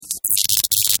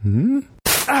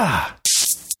Ah.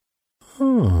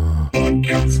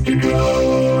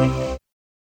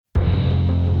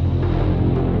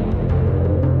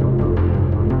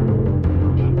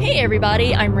 Hey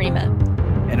everybody, I'm Rima.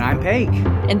 And I'm Paige.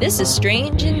 And this is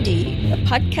Strange Indeed, a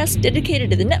podcast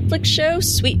dedicated to the Netflix show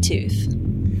Sweet Tooth.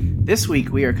 This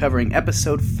week we are covering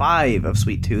episode 5 of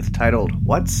Sweet Tooth, titled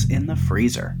What's in the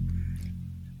Freezer?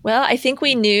 Well, I think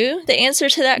we knew the answer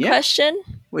to that question.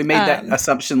 We made that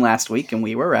assumption last week and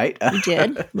we were right. We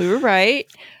did. We were right.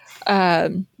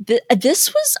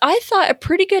 This was, I thought, a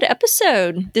pretty good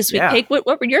episode this week. Yeah. Paige, what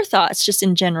were your thoughts just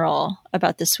in general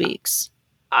about this week's?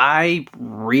 I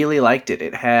really liked it.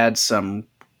 It had some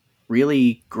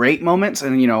really great moments,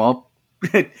 and I'll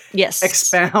Yes.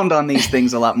 expound on these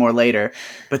things a lot more later.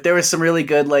 But there was some really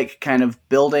good, kind of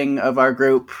building of our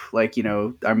group,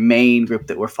 our main group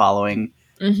that we're following.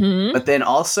 Mm-hmm. But then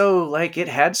also, it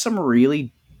had some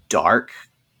really dark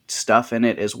stuff in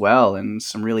it as well, and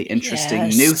some really interesting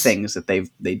new things that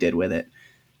they did with it.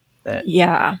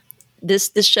 Yeah.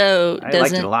 This show I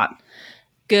liked it a lot.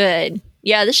 Good.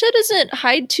 Yeah, the show doesn't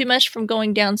hide too much from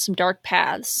going down some dark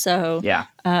paths. So Yeah.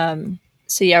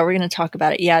 We're going to talk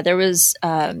about it. Yeah, there was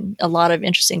a lot of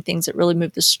interesting things that really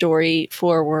moved the story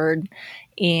forward,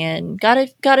 and got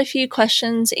a few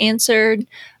questions answered,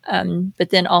 but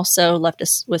then also left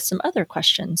us with some other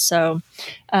questions. So,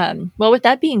 with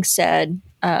that being said,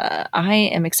 I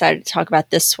am excited to talk about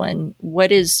this one.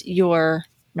 What is your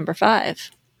number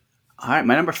 5? All right,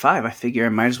 my number 5, I figure I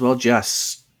might as well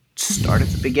just start at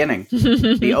the beginning.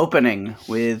 The opening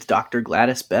with Dr.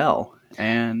 Gladys Bell.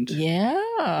 And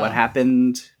what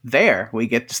happened there? We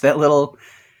get just that little...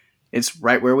 It's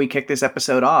right where we kick this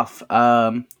episode off.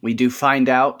 We do find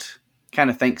out, kind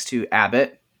of thanks to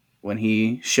Abbott, when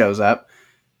he shows up.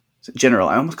 General,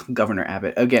 I almost call Governor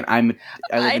Abbott. Again, I live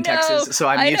in Texas, so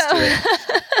I'm used to it.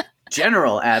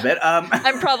 General Abbott.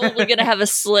 I'm probably going to have a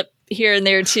slip here and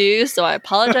there too, so I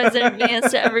apologize in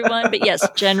advance to everyone. But yes,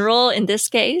 General in this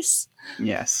case.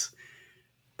 Yes.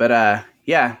 But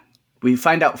we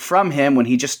find out from him when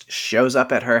he just shows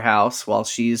up at her house while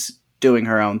she's doing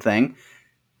her own thing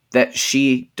that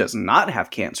she does not have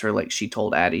cancer like she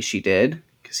told Addie she did.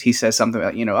 Because he says something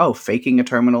about, faking a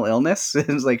terminal illness.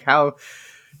 It's like, how,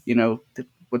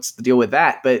 what's the deal with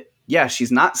that? But yeah, she's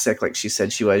not sick like she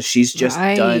said she was. She's just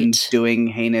done doing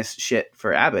heinous shit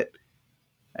for Abbott.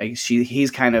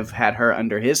 He's kind of had her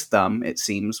under his thumb, it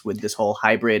seems, with this whole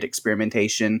hybrid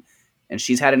experimentation. And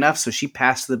she's had enough, so she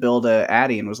passed the bill to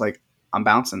Addie and was like, I'm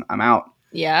bouncing. I'm out.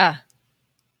 Yeah.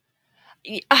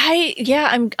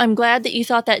 I'm glad that you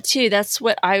thought that too. That's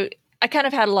what I kind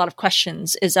of had a lot of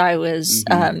questions as I was,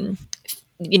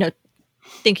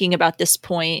 thinking about this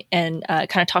point and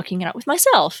kind of talking it out with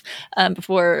myself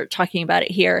before talking about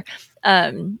it here.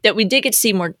 That we did get to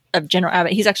see more of General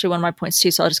Abbott. He's actually one of my points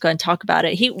too, so I'll just go ahead and talk about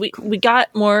it. We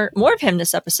got more of him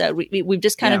this episode. We've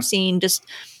just kind of seen just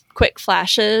quick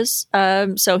flashes.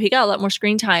 So he got a lot more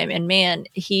screen time, and man,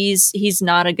 he's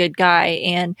not a good guy.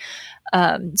 And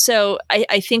so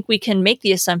I think we can make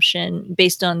the assumption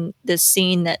based on this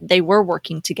scene that they were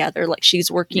working together, like she's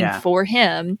working for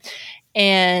him.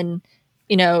 And,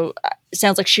 it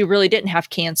sounds like she really didn't have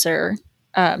cancer,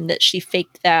 that she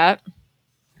faked that.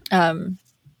 And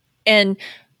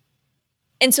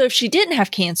so if she didn't have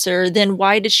cancer, then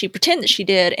why did she pretend that she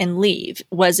did and leave?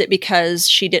 Was it because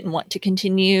she didn't want to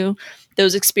continue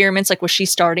those experiments? Like, was she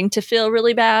starting to feel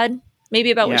really bad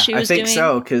maybe about what she was doing? I think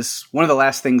so, because one of the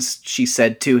last things she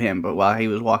said to him, but while he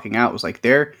was walking out, was like,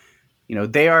 they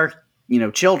are,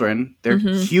 children. They're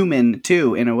human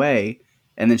too, in a way.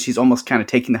 And then she's almost kind of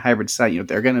taking the hybrid side.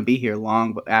 They're going to be here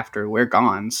long after we're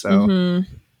gone. So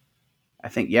I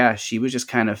think, she was just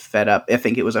kind of fed up. I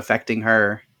think it was affecting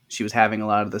her. She was having a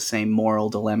lot of the same moral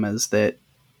dilemmas that,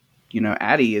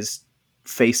 Addie is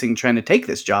facing, trying to take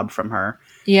this job from her.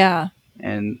 Yeah.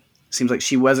 And it seems like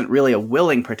she wasn't really a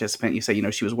willing participant. You say,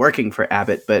 she was working for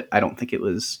Abbott, but I don't think it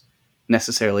was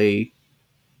necessarily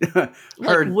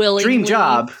her dream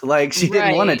job. Like, she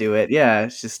didn't want to do it. Yeah,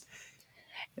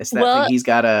 it's that thing he's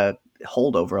got a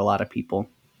hold over a lot of people.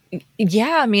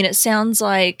 Yeah, I mean, it sounds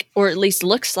like, or at least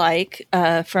looks like,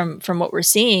 from what we're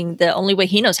seeing, the only way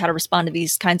he knows how to respond to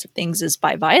these kinds of things is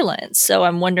by violence. So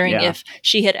I'm wondering if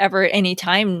she had ever at any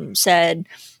time said,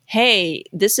 hey,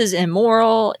 this is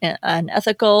immoral,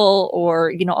 unethical,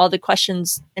 or, all the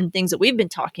questions and things that we've been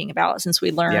talking about since we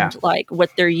learned what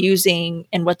they're using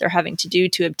and what they're having to do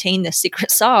to obtain this secret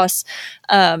sauce.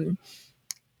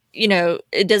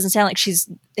 It doesn't sound like she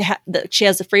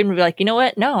has the freedom to be like, you know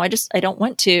what? No, I don't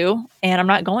want to, and I'm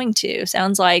not going to.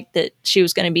 Sounds like that she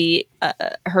was going to be,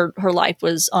 her life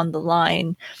was on the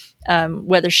line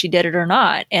whether she did it or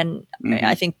not. And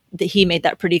I think that he made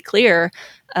that pretty clear,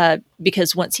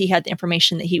 because once he had the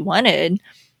information that he wanted,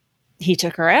 he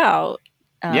took her out.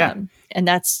 And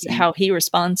that's how he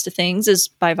responds to things, is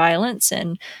by violence.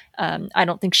 And I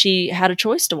don't think she had a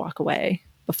choice to walk away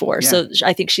before. So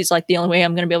I think she's like, the only way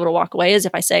I'm going to be able to walk away is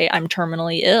if I say I'm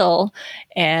terminally ill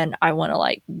and I want to,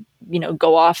 like,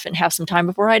 go off and have some time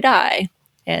before I die.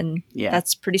 And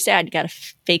that's pretty sad. You got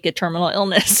to fake a terminal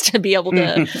illness to be able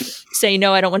to say,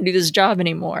 no, I don't want to do this job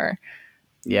anymore.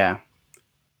 Yeah.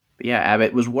 But yeah,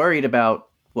 Abbott was worried about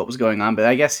what was going on, but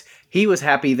I guess he was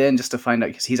happy then just to find out,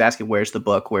 because he's asking, where's the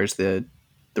book? Where's the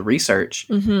research?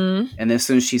 And then as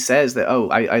soon as she says that, oh,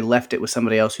 I left it with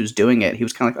somebody else who's doing it, he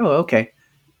was kind of like, oh, okay,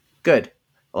 good.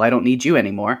 Well, I don't need you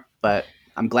anymore, but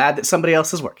I'm glad that somebody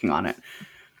else is working on it.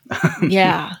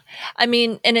 Yeah. I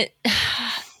mean, and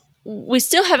we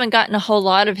still haven't gotten a whole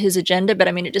lot of his agenda, but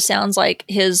I mean, it just sounds like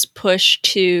his push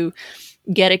to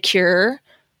get a cure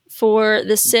for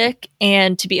the sick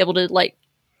and to be able to, like,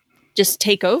 just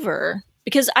take over.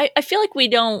 Because I feel like we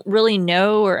don't really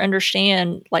know or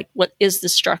understand, like, what is the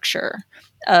structure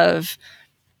of,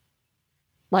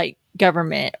 like,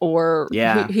 government, or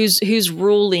who's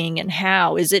ruling and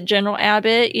how. Is it General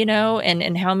Abbott,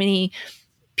 and how many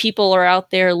people are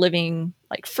out there living,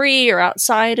 like, free or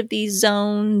outside of these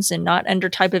zones and not under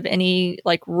type of any,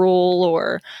 like, rule,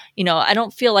 or, I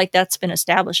don't feel like that's been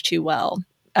established too well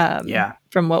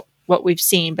from what we've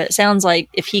seen. But it sounds like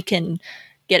if he can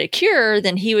get a cure,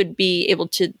 then he would be able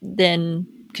to then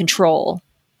control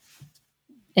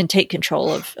and take control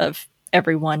of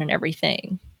everyone and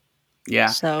everything. Yeah.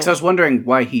 So I was wondering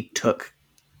why he took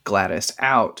Gladys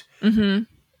out. And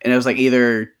it was like,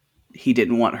 either he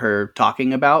didn't want her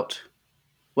talking about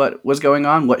what was going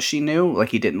on, what she knew, like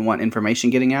he didn't want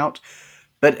information getting out,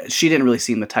 but she didn't really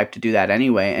seem the type to do that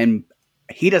anyway. And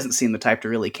he doesn't seem the type to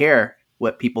really care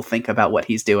what people think about what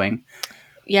he's doing.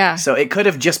 Yeah. So it could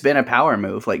have just been a power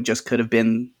move. Like, just could have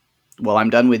been, well, I'm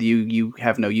done with you. You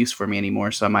have no use for me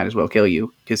anymore, so I might as well kill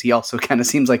you. Because he also kind of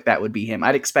seems like that would be him.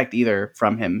 I'd expect either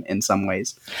from him in some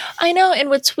ways. I know. And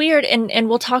what's weird, and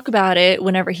we'll talk about it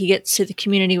whenever he gets to the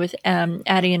community with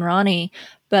Addie and Ronnie,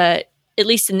 but at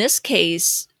least in this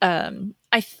case,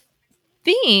 I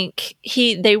think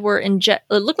they were it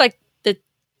looked like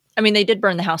they did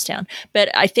burn the house down,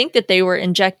 but I think that they were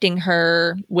injecting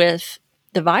her with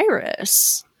the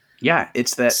virus. Yeah,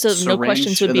 it's that. So no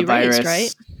questions would be raised,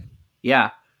 right?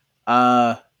 Yeah.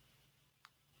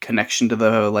 Connection to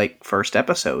the, first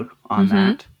episode on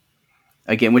that.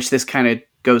 Again, which this kind of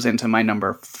goes into my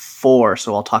number 4,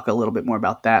 so I'll talk a little bit more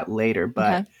about that later.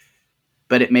 But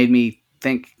it made me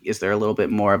think, is there a little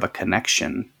bit more of a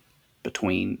connection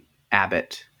between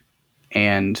Abbott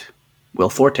and Will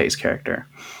Forte's character?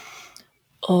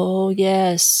 Oh,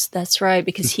 yes, that's right,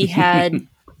 because he had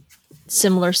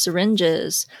similar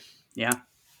syringes. Yeah.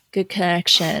 Good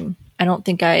connection. I don't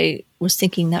think I was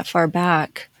thinking that far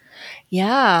back.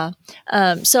 Yeah.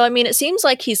 So, it seems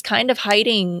like he's kind of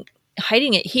hiding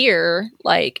it here.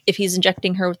 Like, if he's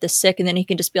injecting her with the sick, and then he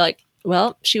can just be like,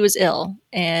 well, she was ill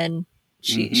and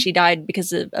she died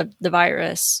because of the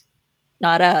virus,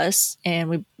 not us. And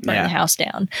we burned the house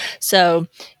down. So,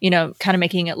 kind of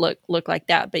making it look like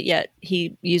that. But yet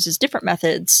he uses different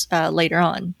methods later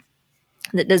on.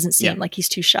 That doesn't seem like he's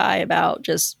too shy about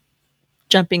just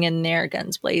jumping in there,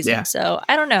 guns blazing. Yeah. So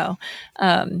I don't know.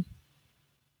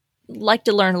 Like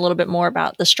to learn a little bit more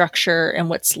about the structure and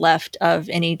what's left of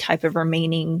any type of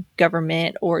remaining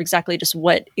government, or exactly just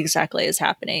what exactly is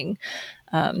happening.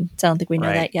 So I don't think we know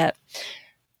that yet.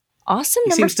 Awesome.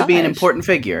 He seems to be an important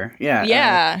figure. Yeah.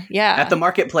 Yeah. At the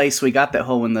marketplace, we got that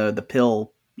whole when the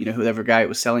pill, whoever guy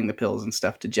was selling the pills and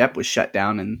stuff to Jep was shut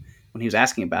down, and when he was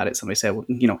asking about it, somebody said, well,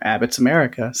 Abbott's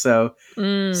America. So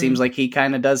seems like he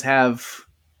kind of does have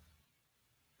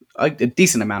a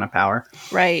decent amount of power.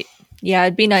 Right. Yeah.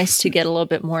 It'd be nice to get a little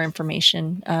bit more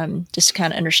information, just to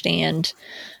kind of understand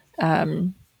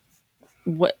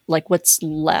what's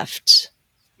left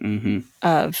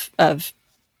of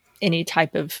any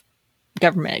type of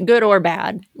government, good or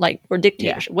bad, or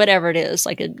dictatorship, whatever it is,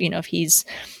 if he's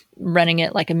running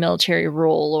it like a military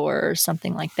rule or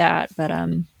something like that. But,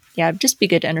 it'd just be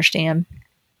good to understand.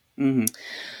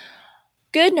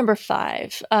 Good. Number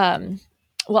 5.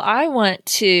 Well, I want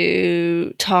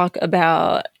to talk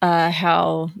about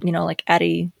how,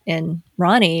 Addie and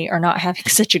Ronnie are not having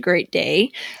such a great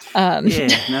day.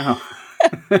 No.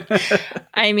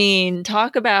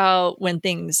 Talk about when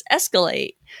things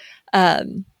escalate.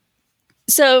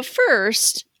 So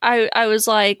first, I was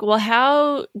like, well,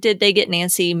 how did they get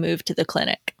Nancy moved to the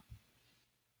clinic?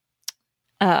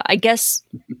 I guess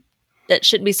that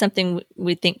shouldn't be something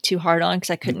we think too hard on, because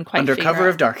I couldn't quite Under figure cover out.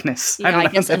 of darkness. Yeah, I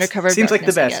guess under cover of seems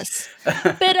darkness. like the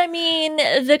best. But I mean,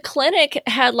 the clinic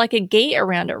had like a gate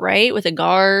around it, right, with a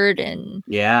guard and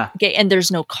and there's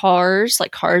no cars.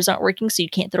 Like cars aren't working, so you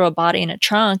can't throw a body in a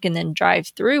trunk and then drive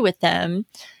through with them.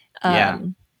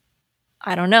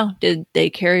 I don't know. Did they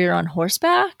carry her on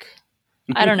horseback?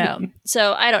 I don't know.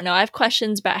 So I don't know. I have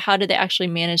questions about how did they actually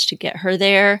manage to get her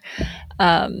there.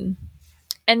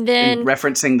 And then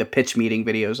referencing the pitch meeting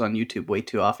videos on YouTube way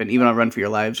too often, even on Run for Your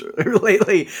Lives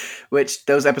lately, which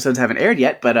those episodes haven't aired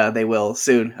yet, but they will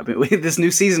soon. I mean, this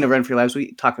new season of Run for Your Lives,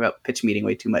 we talk about pitch meeting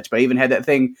way too much. But I even had that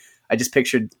thing. I just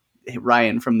pictured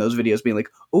Ryan from those videos being like,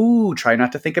 "Ooh, try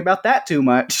not to think about that too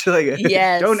much. Like,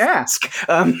 yes. Don't ask.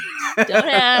 Don't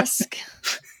ask.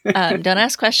 Don't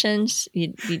ask questions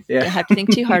you have to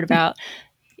think too hard about."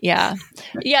 Yeah.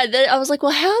 I was like,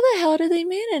 well, how the hell do they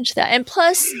manage that? And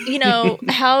plus,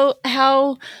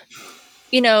 how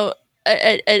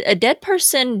a dead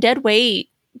person, dead weight,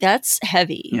 that's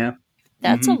heavy. Yeah.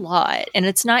 That's a lot, and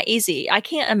it's not easy. I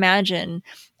can't imagine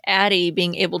Addie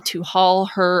being able to haul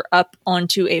her up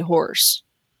onto a horse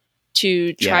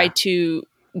to try to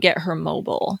get her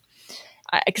mobile,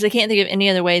 because I can't think of any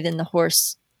other way than the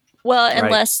horse. Well,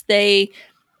 unless they,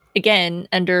 again,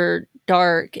 under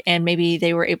dark, and maybe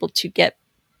they were able to get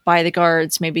by the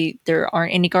guards. Maybe there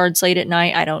aren't any guards late at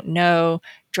night. I don't know.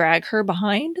 Drag her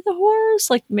behind the horse.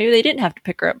 Like maybe they didn't have to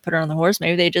pick her up, put her on the horse.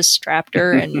 Maybe they just strapped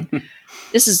her. And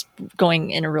this is going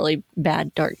in a really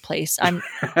bad, dark place.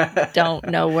 Don't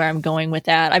know where I'm going with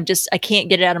that. I can't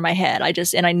get it out of my head.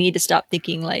 And I need to stop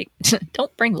thinking like,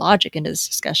 don't bring logic into this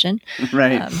discussion.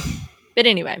 Right. But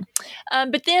anyway,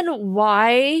 but then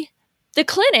why the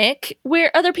clinic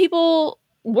where other people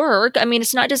work? I mean,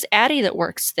 it's not just Addie that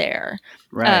works there.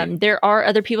 Right. There are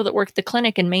other people that work at the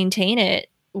clinic and maintain it.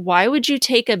 Why would you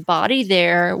take a body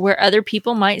there where other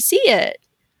people might see it?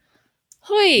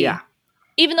 Yeah.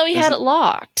 Even though he had it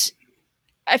locked.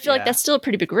 I feel like that's still a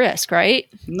pretty big risk, right?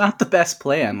 Not the best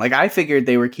plan. Like I figured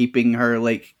they were keeping her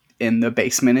like in the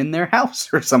basement in their house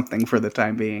or something for the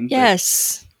time being.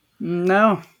 Yes.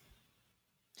 No.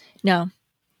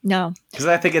 Because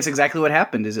I think it's exactly what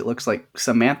happened. Is it looks like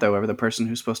Samantha, whoever the person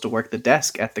who's supposed to work the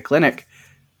desk at the clinic,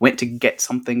 went to get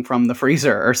something from the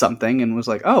freezer or something and was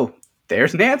like, "Oh,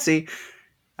 there's Nancy.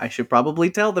 I should probably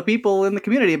tell the people in the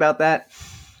community about that."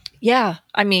 Yeah,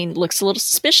 I mean, looks a little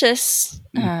suspicious.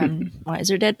 Why is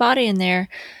there a dead body in there?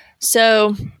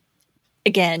 So,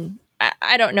 again,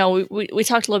 I don't know. We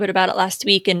talked a little bit about it last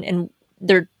week, and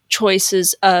their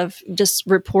choices of just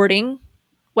reporting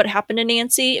what happened to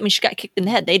Nancy. I mean, she got kicked in the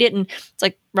head. They didn't. It's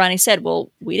like Ronnie said.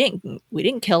 Well, we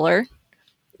didn't kill her.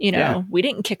 We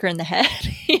didn't kick her in the head,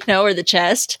 or the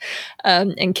chest,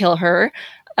 and kill her.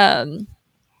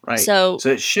 Right. So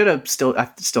it should have I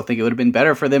still think it would have been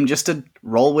better for them just to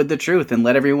roll with the truth and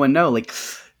let everyone know, like,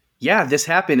 yeah, this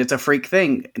happened. It's a freak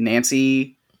thing.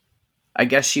 Nancy, I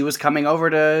guess she was coming over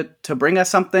to bring us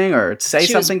something or say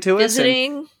something to us.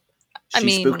 And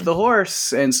she spooked the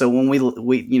horse. And so when we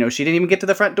she didn't even get to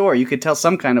the front door. You could tell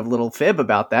some kind of little fib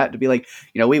about that to be like,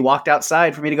 we walked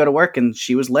outside for me to go to work and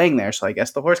she was laying there. So I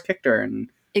guess the horse kicked her. And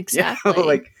exactly.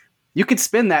 Like you could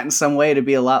spin that in some way to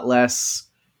be a lot less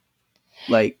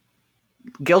like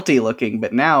guilty looking,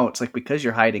 but now it's like, because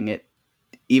you're hiding it,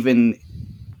 even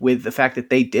with the fact that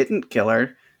they didn't kill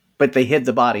her, but they hid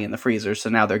the body in the freezer,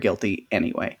 so now they're guilty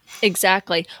anyway.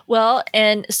 Exactly. Well,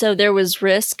 and so there was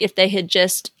risk if they had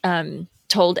just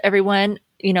told everyone,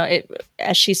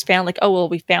 as she's found, like, oh, well,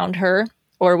 we found her,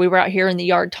 or we were out here in the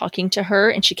yard talking to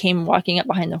her and she came walking up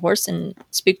behind the horse and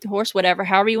spooked the horse, whatever,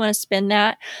 however you want to spin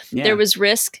that. Yeah. There was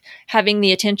risk having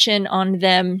the attention on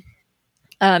them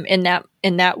in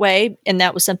that way. And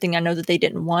that was something I know that they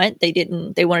didn't want. They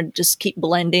wanted to just keep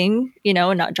blending,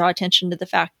 and not draw attention to the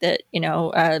fact that,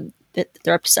 that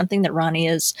they're up to something, that Ronnie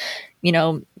is,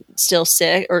 still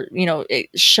sick or,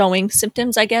 showing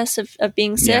symptoms, I guess, of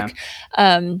being sick.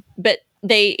 Yeah. But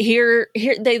they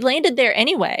they landed there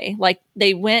anyway. Like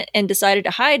they went and decided to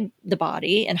hide the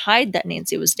body and hide that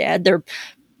Nancy was dead.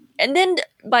 And then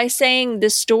by saying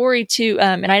this story to,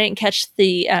 and I didn't catch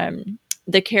the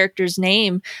character's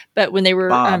name, but when they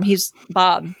were, he's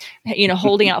Bob,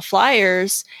 holding out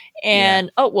flyers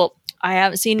and, oh, well, I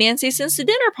haven't seen Nancy since the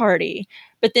dinner party.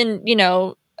 But then,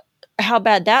 how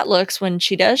bad that looks when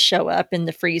she does show up in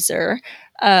the freezer,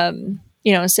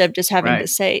 instead of just having to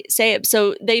say it.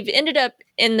 So they've ended up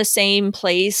in the same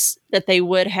place that they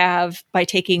would have by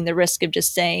taking the risk of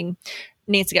just saying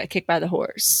Nancy got kicked by the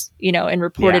horse, and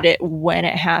reported it when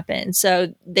it happened.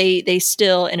 So they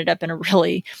still ended up in a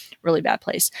really, really bad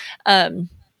place.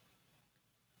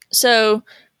 So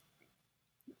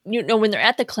when they're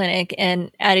at the clinic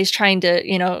and Addie's trying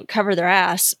to, cover their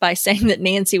ass by saying that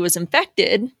Nancy was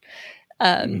infected,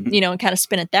 and kind of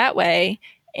spin it that way.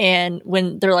 And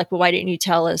when they're like, well, why didn't you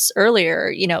tell us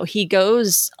earlier? He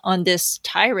goes on this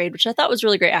tirade, which I thought was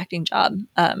really great acting job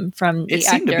from the actor. It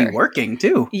seemed to be working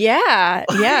too. Yeah,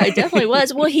 it definitely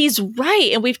was. Well, he's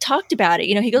right. And we've talked about it.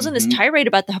 He goes on this tirade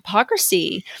about the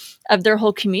hypocrisy of their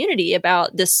whole community,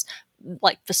 about this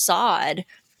like facade,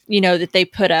 that they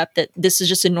put up, that this is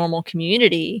just a normal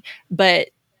community. But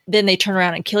then they turn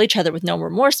around and kill each other with no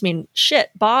remorse. I mean,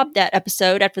 shit, Bob, that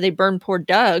episode after they burned poor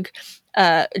Doug,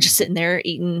 just sitting there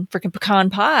eating freaking pecan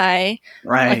pie,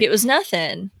 right? Like it was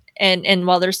nothing. And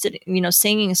while they're sitting,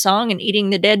 singing a song and eating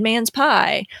the dead man's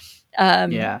pie,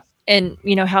 and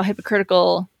how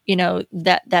hypocritical,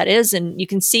 that is. And you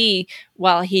can see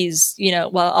while he's,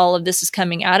 while all of this is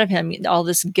coming out of him, all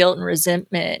this guilt and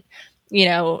resentment,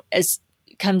 as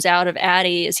comes out of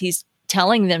Addie as he's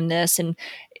telling them this. And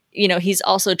he's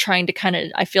also trying to kind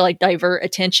of, I feel like, divert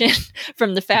attention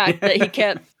from the fact that he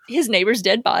kept his neighbor's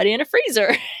dead body in a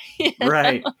freezer.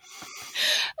 Right.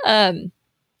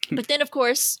 But then, of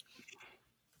course,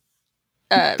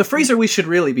 the freezer we should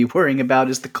really be worrying about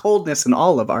is the coldness in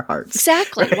all of our hearts.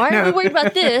 Exactly. Right? Why are we worried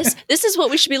about this? This is what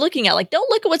we should be looking at. Like, don't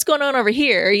look at what's going on over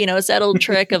here. It's that old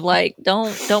trick of like,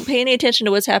 don't pay any attention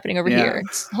to what's happening over here.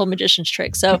 It's the whole magician's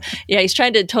trick. So he's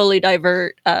trying to totally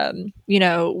divert,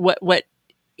 what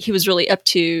he was really up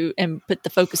to and put the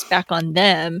focus back on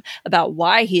them about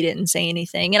why he didn't say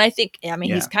anything. And I think,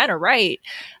 he's kind of right.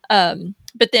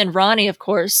 But then Ronnie, of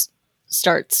course,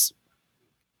 starts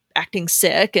acting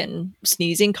sick and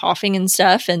sneezing, coughing and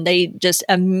stuff. And they just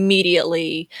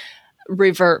immediately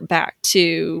revert back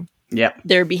to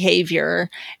their behavior.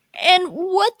 And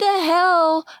what the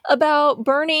hell about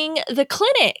burning the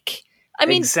clinic? I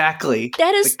mean, exactly.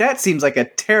 That seems like a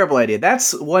terrible idea.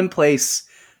 That's one place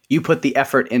you put the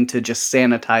effort into just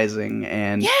sanitizing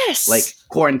and like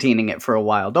quarantining it for a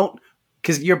while.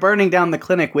 Because you're burning down the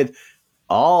clinic with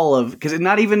because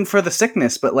not even for the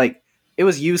sickness, but like it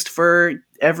was used for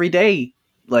everyday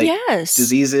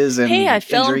diseases and hey, I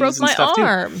fell and broke my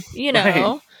arm. Too.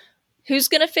 Right. Who's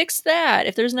gonna fix that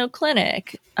if there's no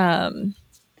clinic?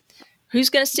 Who's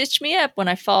gonna stitch me up when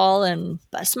I fall and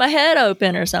bust my head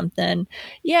open or something?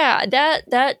 Yeah,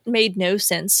 that made no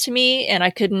sense to me, and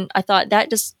I thought that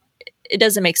just, it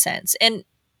doesn't make sense. And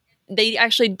they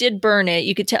actually did burn it.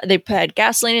 You could tell they had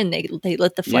gasoline and they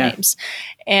lit the flames.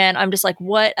 And I'm just like,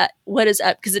 what is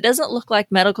up? Because it doesn't look like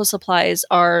medical supplies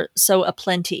are so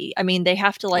aplenty. I mean, they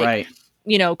have to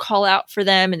call out for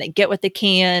them, and they get what they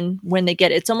can when they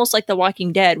get it. It's almost like The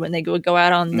Walking Dead when they go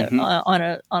out on the on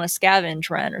a scavenge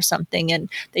run or something, and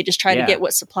they just try to get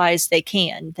what supplies they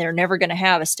can. They're never going to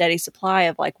have a steady supply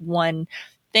of like one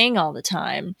thing all the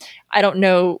time. I don't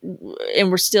know, and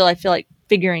we're still, I feel like,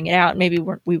 figuring it out. Maybe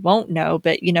we won't know,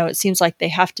 but it seems like they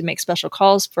have to make special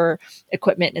calls for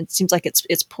equipment, and it seems like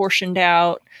it's portioned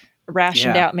out,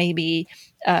 rationed out. Maybe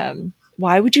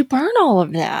why would you burn all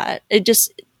of that? It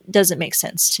just doesn't make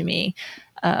sense to me.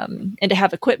 And to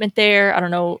have equipment there, I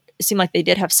don't know. It seemed like they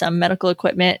did have some medical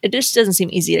equipment. It just doesn't seem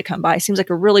easy to come by. It seems like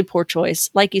a really poor choice.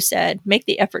 Like you said, make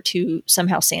the effort to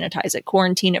somehow sanitize it,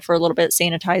 quarantine it for a little bit,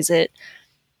 sanitize it.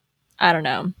 I don't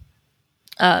know.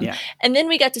 And then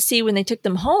we got to see when they took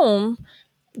them home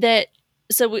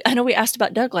I know we asked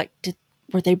about Doug, like,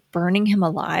 were they burning him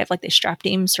alive? Like they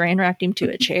saran wrapped him to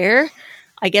a chair?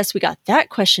 I guess we got that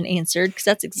question answered, because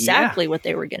that's exactly what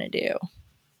they were going to do.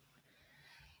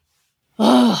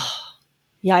 Oh,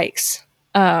 yikes.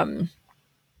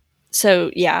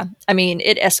 So yeah, I mean,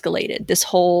 it escalated. This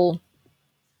whole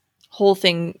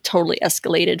thing totally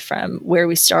escalated from where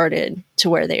we started to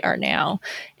where they are now.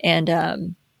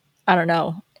 And, I don't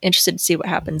know. Interested to see what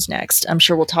happens next. I'm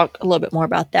sure we'll talk a little bit more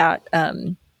about that,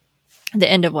 the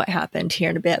end of what happened here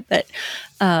in a bit. But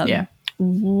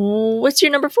what's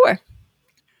your number 4?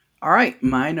 All right,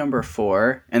 my number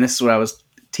 4, and this is what I was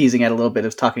teasing at a little bit,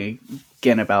 is talking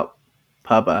again about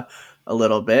Pubba a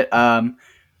little bit. But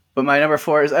my number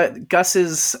 4 is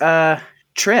Gus's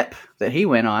trip that he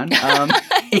went on.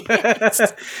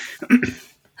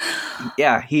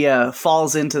 Yeah, he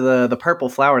falls into the purple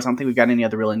flowers. I don't think we've got any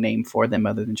other real name for them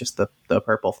other than just the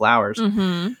purple flowers.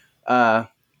 Mm-hmm.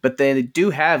 But they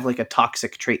do have like a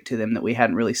toxic trait to them that we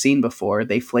hadn't really seen before.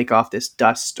 They flake off this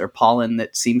dust or pollen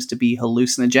that seems to be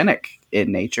hallucinogenic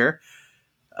in nature.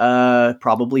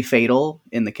 Probably fatal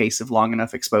in the case of long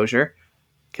enough exposure,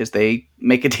 because they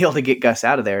make a deal to get Gus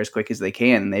out of there as quick as they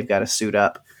can, and they've got to suit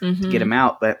up to get him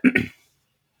out. But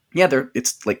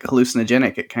it's like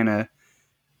hallucinogenic. It kind of...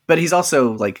 But he's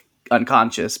also like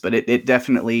unconscious, but it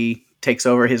definitely takes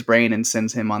over his brain and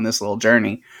sends him on this little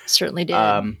journey. Certainly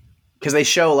did. Because they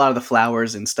show a lot of the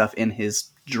flowers and stuff in his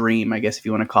dream, I guess if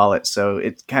you want to call it. So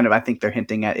it's kind of, I think they're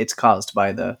hinting at it's caused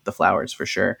by the flowers for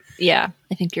sure. Yeah,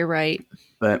 I think you're right.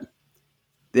 But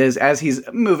as he's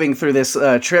moving through this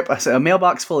trip, a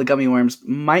mailbox full of gummy worms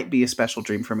might be a special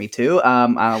dream for me too.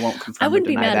 I won't confirm. I wouldn't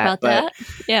be mad about that.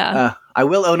 Yeah. I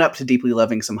will own up to deeply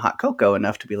loving some hot cocoa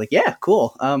enough to be like, yeah,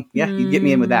 cool. You get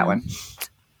me in with that one.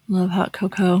 Love hot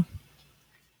cocoa.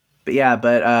 But yeah,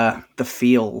 the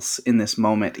feels in this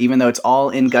moment, even though it's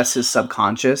all in Gus's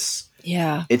subconscious,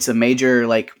 it's a major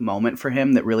like moment for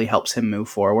him that really helps him move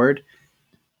forward.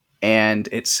 And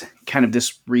it's kind of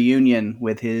this reunion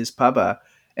with his Pubba.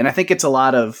 And I think it's a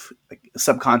lot of like,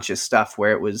 subconscious stuff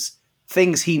where it was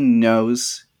things he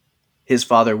knows his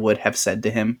father would have said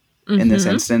to him in this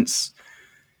instance.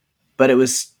 But it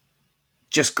was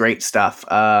just great stuff.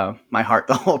 My heart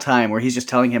the whole time where he's just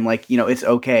telling him like, it's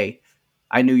okay.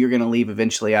 I knew you're going to leave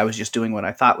eventually. I was just doing what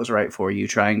I thought was right for you,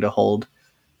 trying to hold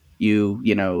you,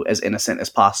 as innocent as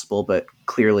possible. But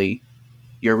clearly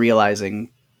you're realizing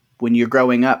when you're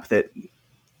growing up that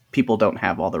people don't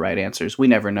have all the right answers. We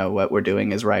never know what we're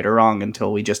doing is right or wrong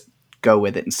until we just go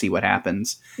with it and see what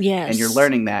happens. Yes. And you're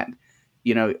learning that,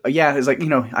 it's like,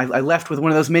 I left with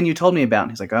one of those men you told me about.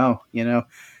 And he's like, oh,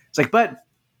 it's like,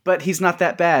 but he's not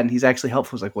that bad. And he's actually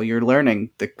helpful. It's like, well, you're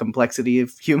learning the complexity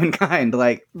of humankind.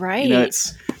 Like, right.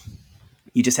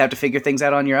 You just have to figure things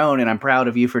out on your own. And I'm proud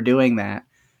of you for doing that.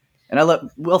 And I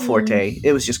love Will Forte.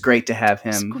 It was just great to have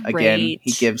him again.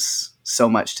 He gives so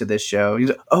much to this show. He's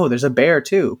like, oh, there's a bear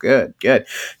too. Good. Yeah.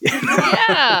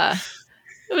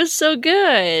 It was so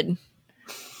good.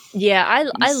 Yeah.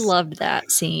 I loved that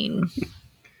scene.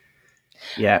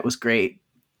 Yeah, it was great.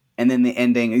 And then the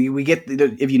ending, we get,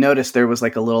 if you notice, there was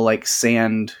like a little like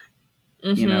sand,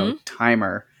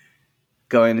 timer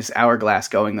going, this hourglass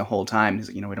going the whole time. He's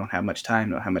like, we don't have much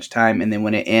time. And then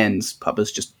when it ends,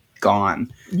 Pubba's just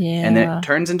gone. Yeah. And then it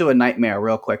turns into a nightmare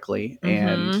real quickly.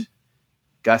 And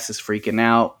Gus is freaking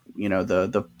out.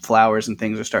 The flowers and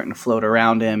things are starting to float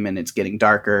around him and it's getting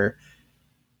darker.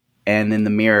 And then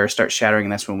the mirror starts shattering.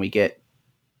 And that's when we get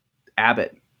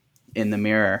Abbott in the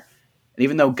mirror. And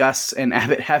even though Gus and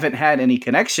Abbott haven't had any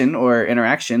connection or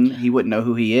interaction, he wouldn't know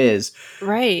who he is.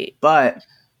 Right. But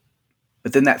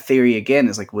then that theory again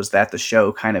is like, was that the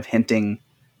show kind of hinting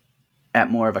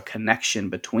at more of a connection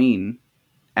between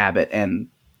Abbott and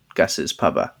Gus's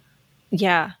Pubba?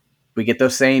 Yeah. We get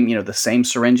those same, the same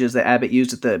syringes that Abbott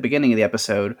used at the beginning of the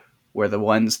episode were the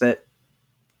ones that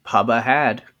Pubba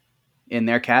had in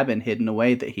their cabin hidden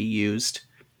away that he used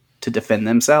to defend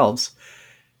themselves.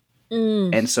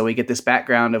 And so we get this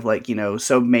background of like,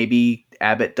 so maybe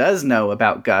Abbott does know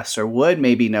about Gus or would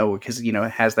maybe know because, it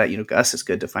has that, Gus, it's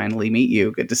good to finally meet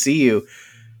you. Good to see you.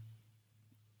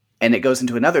 And it goes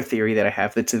into another theory that I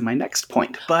have that's in my next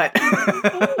point. But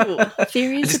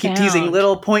theories I just keep teasing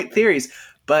little point theories.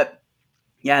 But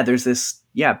yeah, there's this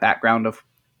background of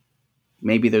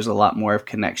maybe there's a lot more of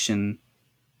connection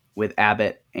with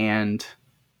Abbott and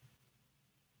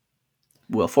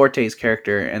Will Forte's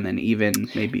character, and then even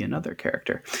maybe another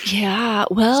character. Yeah,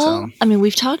 well,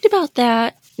 we've talked about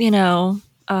that,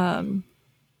 all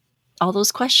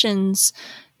those questions,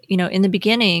 in the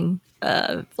beginning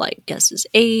of like Gus's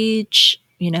age,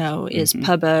 is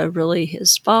Pubba really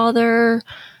his father?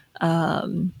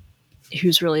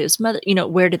 Who's really his mother?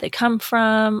 Where did they come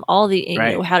from? All the,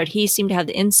 how did he seem to have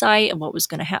the insight and what was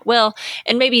going to happen? Well,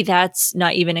 and maybe that's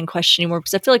not even in question anymore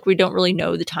because I feel like we don't really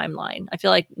know the timeline. I feel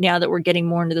like now that we're getting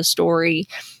more into the story,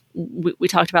 we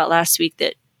talked about last week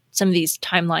that some of these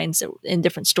timelines in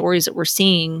different stories that we're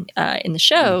seeing in the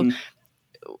show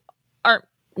aren't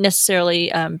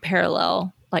necessarily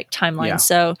parallel like timelines. Yeah.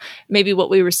 So maybe what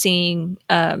we were seeing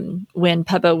when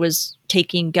Pubba was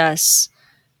taking Gus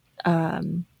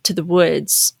to the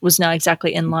woods was not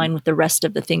exactly in line with the rest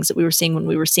of the things that we were seeing when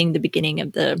we were seeing the beginning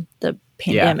of the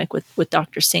pandemic with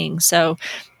Dr. Singh. So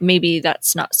maybe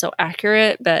that's not so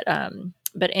accurate, but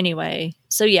anyway,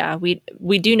 so yeah,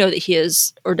 we do know that he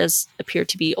is, or does appear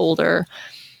to be older,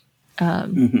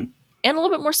 and a little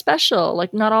bit more special.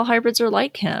 Like not all hybrids are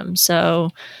like him.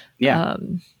 So yeah,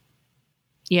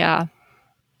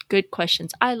 good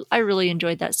questions. I really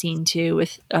enjoyed that scene too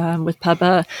with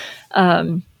Pubba.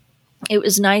 It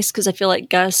was nice because I feel like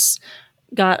Gus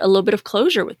got a little bit of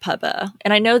closure with Pubba.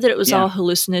 And I know that it was all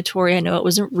hallucinatory. I know it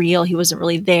wasn't real. He wasn't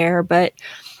really there. But,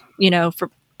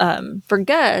 for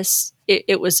Gus,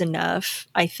 it was enough,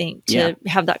 I think, to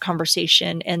have that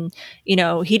conversation. And,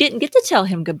 he didn't get to tell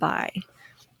him goodbye.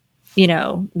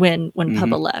 when Mhm.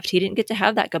 Pubba left. He didn't get to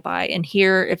have that goodbye. And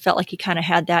here it felt like he kind of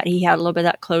had that. He had a little bit of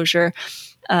that closure.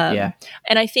 Yeah.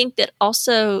 And I think that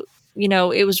also,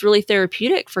 it was really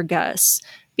therapeutic for Gus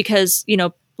because,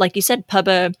 like you said,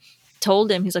 Pubba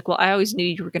told him, he's like, well, I always knew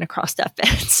you were going to cross that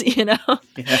fence, Yeah.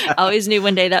 I always knew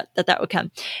one day that would come,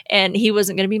 and he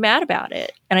wasn't going to be mad about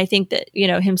it. And I think that,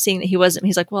 him seeing that he wasn't,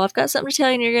 he's like, well, I've got something to tell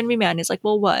you and you're going to be mad. And he's like,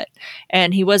 well, what?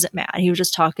 And he wasn't mad. He was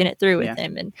just talking it through with Yeah.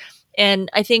 him. And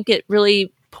I think it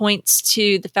really points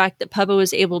to the fact that Pubba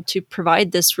was able to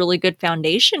provide this really good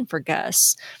foundation for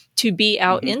Gus to be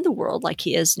out Mhm. in the world like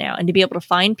he is now, and to be able to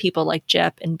find people like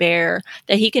Jep and Bear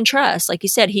that he can trust. Like you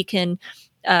said, he can,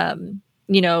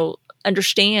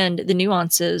 understand the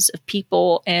nuances of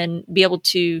people and be able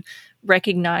to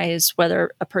recognize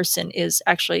whether a person is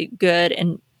actually good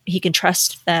and he can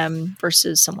trust them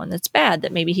versus someone that's bad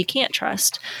that maybe he can't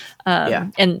trust.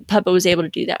 Yeah. And Pubba was able to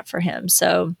do that for him.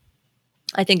 So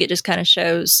I think it just kind of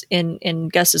shows in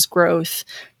Gus's growth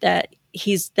that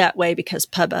he's that way because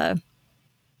Pubba,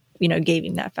 gave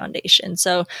him that foundation.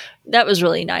 So that was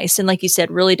really nice. And like you said,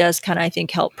 really does kind of, I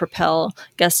think, help propel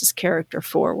Gus's character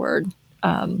forward.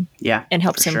 Yeah. And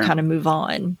helps for him sure. kind of move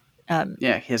on.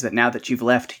 Yeah. Here's that now that you've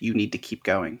left, you need to keep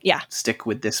going. Yeah. Stick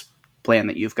with this plan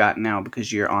that you've got now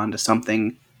because you're on to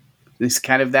something. It's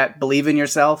kind of that believe in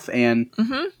yourself and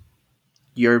Mm-hmm.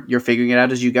 you're figuring it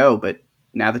out as you go. But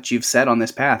now that you've set on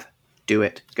this path, do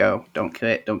it. Go. Don't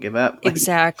quit. Don't give up.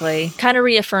 Exactly. Kind of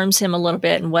reaffirms him a little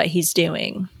bit in what he's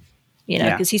doing,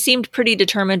 Yeah. because he seemed pretty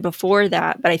determined before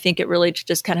that, but I think it really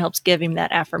just kind of helps give him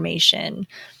that affirmation,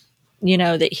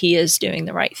 that he is doing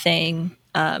the right thing,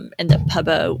 and that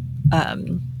Pubbo,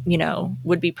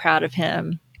 would be proud of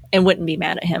him and wouldn't be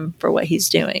mad at him for what he's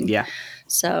doing. Yeah.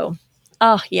 So,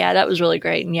 oh yeah, that was really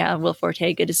great. And yeah, Will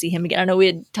Forte, good to see him again. I know we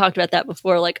had talked about that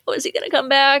before, like, oh, is he going to come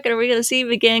back? And are we going to see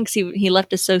him again? Because he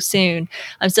left us so soon.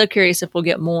 I'm so curious if we'll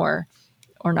get more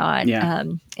or not. Yeah.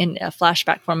 In a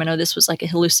flashback form. I know this was like a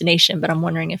hallucination, but I'm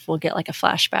wondering if we'll get like a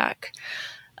flashback.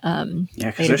 Yeah,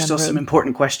 because later there's down still the some road.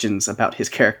 important questions about his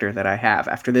character that I have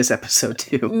after this episode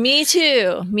too. Me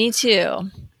too.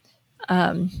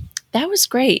 That was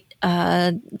great.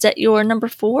 Is that your number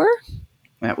 4?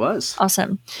 That was.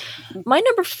 Awesome. My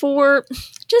number 4,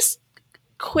 just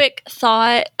quick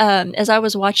thought, as I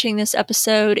was watching this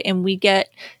episode and we get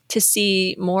to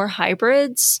see more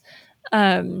hybrids.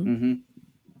 Mm-hmm.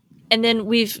 And then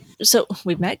we've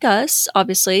met Gus,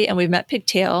 obviously, and we've met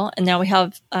Pigtail, and now we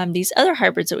have these other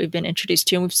hybrids that we've been introduced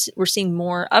to, and we're seeing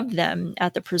more of them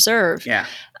at the preserve. Yeah.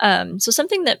 So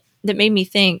something that made me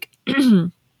think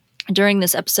during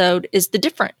this episode is the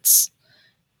difference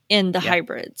in the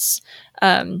hybrids.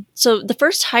 So the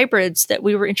first hybrids that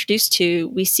we were introduced to,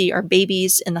 we see are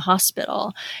babies in the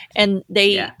hospital, and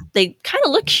they kind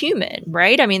of look human,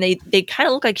 right? I mean, they kind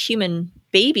of look like human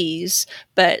babies,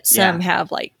 but some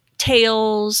have like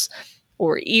tails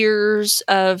or ears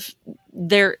of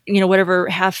their, whatever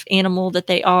half animal that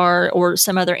they are, or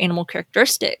some other animal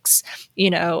characteristics,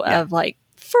 of like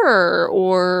fur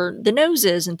or the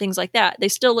noses and things like that. They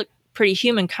still look pretty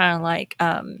human, kind of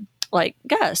like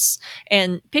Gus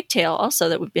and Pigtail also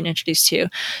that we've been introduced to.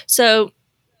 So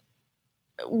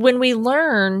when we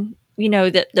learn,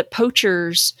 that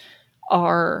poachers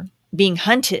are being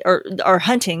hunted or are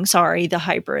hunting, the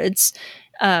hybrids.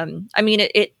 I mean,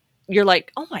 you're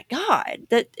like, oh my God,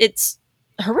 that it's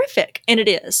horrific. And it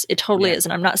is, it totally is.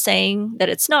 And I'm not saying that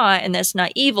it's not, and that's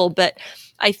not evil, but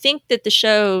I think that the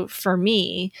show for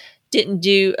me didn't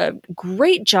do a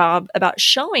great job about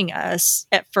showing us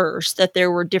at first that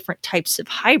there were different types of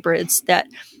hybrids, that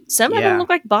some of them look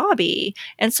like Bobby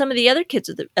and some of the other kids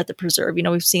at the preserve.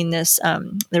 We've seen this,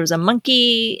 there was a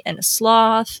monkey and a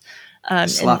sloth.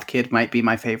 Sloth Kid might be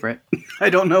my favorite. I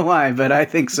don't know why, but I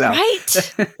think so.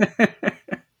 Right.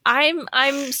 I'm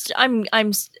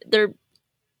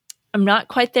not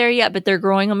quite there yet, but they're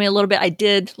growing on me a little bit. I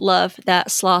did love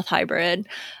that sloth hybrid.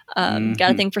 Got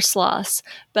a thing for sloths,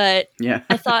 but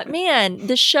I thought, man,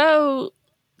 the show,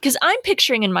 because I'm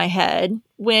picturing in my head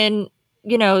when,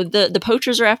 the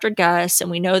poachers are after Gus, and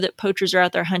we know that poachers are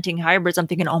out there hunting hybrids. I'm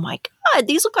thinking, oh my God,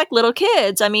 these look like little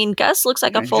kids. I mean, Gus looks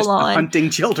like a full on hunting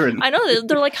children. I know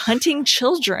they're like hunting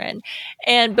children.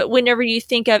 But whenever you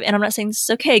think of, and I'm not saying this is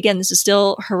okay, again, this is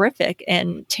still horrific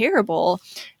and terrible.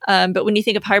 But when you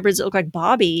think of hybrids that look like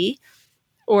Bobby,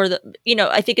 or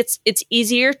I think it's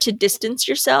easier to distance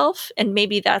yourself, and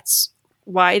maybe that's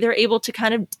why they're able to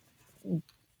kind of,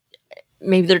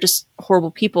 maybe they're just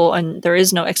horrible people and there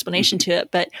is no explanation to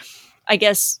it, but I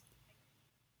guess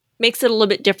makes it a little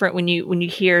bit different when you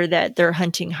hear that they're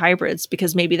hunting hybrids,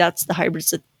 because maybe that's the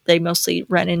hybrids they mostly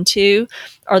run into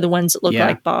are the ones that look Yeah.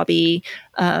 like Bobby,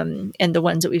 and the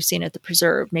ones that we've seen at the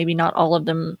preserve. Maybe not all of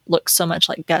them look so much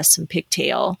like Gus and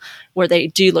Pigtail, where they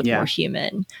do look Yeah. more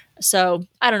human. So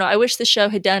I don't know. I wish the show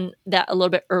had done that a little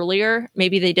bit earlier.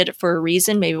 Maybe they did it for a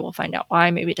reason. Maybe we'll find out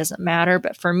why. Maybe it doesn't matter.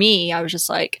 But for me, I was just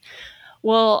like,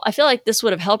 well, I feel like this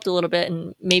would have helped a little bit,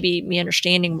 and maybe me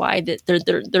understanding why that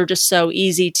they're just so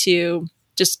easy to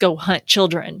just go hunt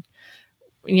children,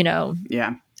 you know.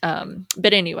 Yeah.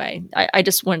 But anyway, I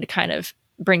just wanted to kind of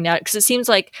bring that, because it seems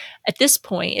like at this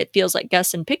point it feels like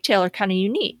Gus and Pigtail are kind of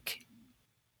unique.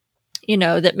 You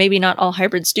know, that maybe not all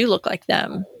hybrids do look like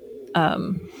them.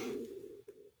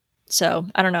 So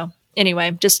I don't know. Anyway,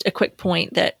 just a quick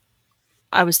point that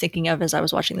I was thinking of as I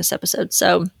was watching this episode.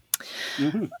 So,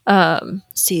 number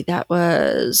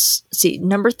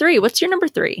 3. What's your number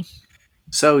 3?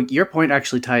 So your point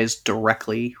actually ties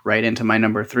directly right into my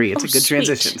number 3. It's a good sweet.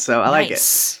 transition. So I like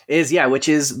it. Which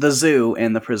is the zoo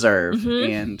and the preserve,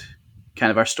 and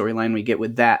kind of our storyline we get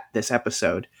with that this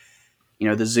episode. You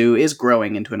know, the zoo is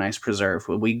growing into a nice preserve.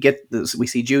 We get this, we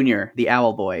see Junior, the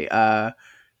owl boy.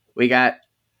 We got,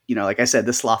 you know, like I said,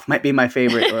 the sloth might be my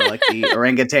favorite, or like the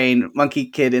orangutan monkey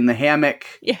kid in the hammock.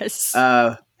 Yes.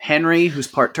 Henry, who's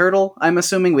part turtle, I'm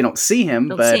assuming. We don't see him,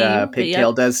 but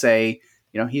Pigtail does say,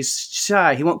 you know, he's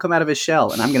shy. He won't come out of his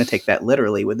shell. And I'm going to take that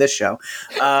literally with this show.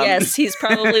 Yes, he's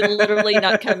probably literally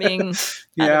not coming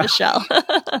out of the shell.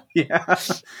 Yeah.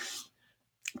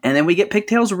 And then we get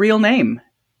Pigtail's real name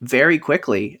very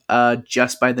quickly,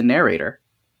 just by the narrator.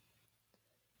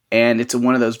 And it's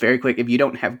one of those very quick, if you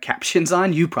don't have captions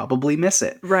on, you probably miss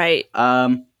it. Right.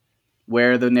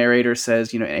 Where the narrator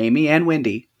says, you know, Amy and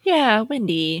Wendy. Yeah,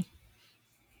 Wendy.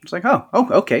 It's like, oh,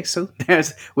 okay. So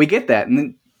we get that. And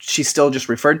then she's still just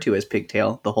referred to as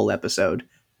Pigtail the whole episode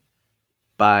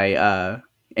by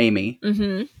Amy.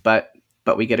 Mm-hmm. But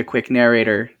we get a quick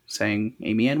narrator saying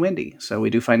Amy and Wendy. So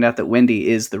we do find out that Wendy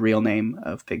is the real name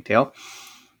of Pigtail.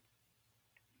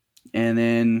 And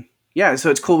then,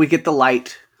 so it's cool. We get the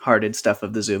light-hearted stuff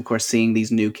of the zoo. Of course, seeing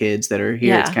these new kids that are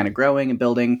here, it's kind of growing and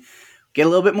building. Get a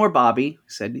little bit more Bobby.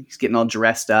 Said he's getting all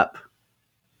dressed up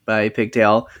by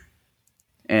Pigtail,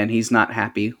 and he's not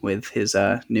happy with his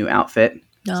new outfit.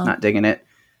 No. He's not digging it.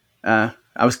 I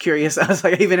was curious. I was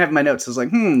like, I even have my notes. I was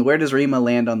like, where does Rima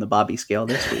land on the Bobby scale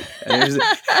this week?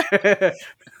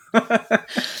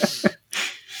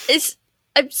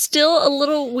 I'm still a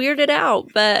little weirded out,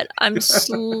 but I'm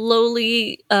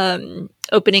slowly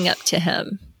opening up to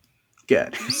him.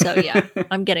 Good. So yeah,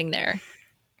 I'm getting there.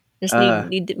 Just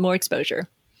need more exposure.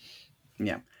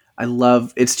 Yeah. I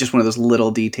love, it's just one of those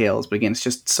little details, but again, it's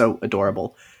just so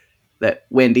adorable that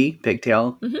Wendy,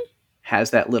 Pigtail,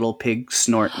 has that little pig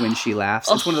snort when she laughs.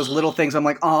 It's one of those little things I'm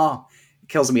like, oh, it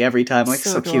kills me every time. I'm like,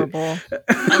 so cute.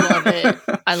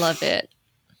 I love it.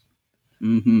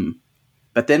 Mm-hmm.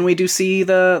 But then we do see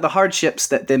the hardships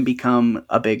that then become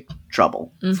a big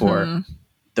trouble for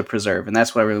the preserve. And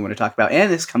that's what I really want to talk about.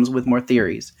 And this comes with more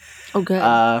theories. Oh, good.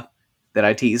 That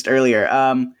I teased earlier.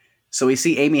 So we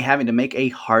see Amy having to make a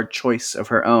hard choice of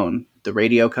her own. The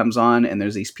radio comes on, and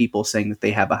there's these people saying that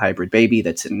they have a hybrid baby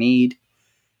that's in need.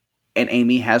 And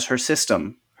Amy has her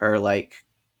system, her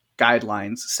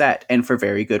guidelines set, and for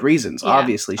very good reasons. Yeah,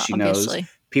 obviously, she knows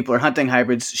people are hunting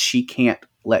hybrids. She can't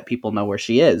let people know where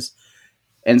she is.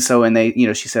 And so when they,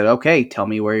 she said, okay, tell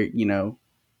me where,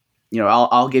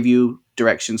 I'll give you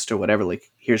directions to whatever,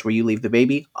 here's where you leave the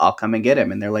baby. I'll come and get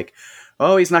him. And they're like,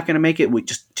 oh, he's not going to make it. We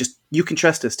just, you can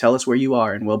trust us. Tell us where you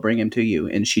are and we'll bring him to you.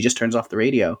 And she just turns off the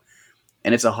radio,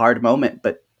 and it's a hard moment,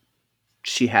 but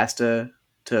she has to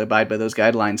abide by those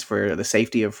guidelines for the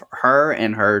safety of her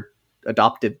and her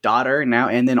adoptive daughter now.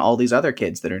 And then all these other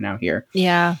kids that are now here.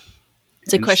 Yeah.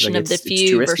 It's a question of the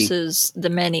few versus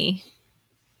the many.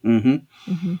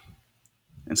 Mm-hmm. Mm-hmm.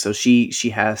 And so she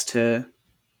has to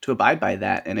abide by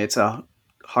that, and it's a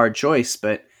hard choice,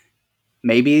 but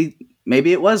maybe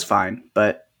it was fine,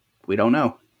 but we don't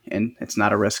know, and it's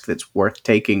not a risk that's worth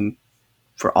taking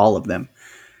for all of them.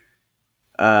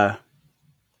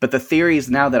 But the theories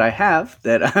now that I have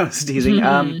that I was teasing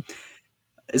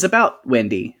is about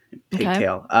Wendy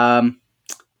Pigtail. Okay.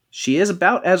 She is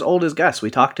about as old as Gus.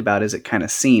 We talked about as it kind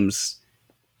of seems.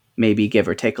 Maybe give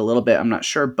or take a little bit, I'm not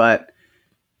sure, but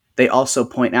they also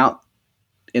point out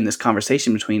in this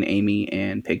conversation between Amy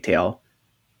and Pigtail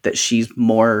that she's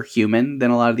more human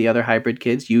than a lot of the other hybrid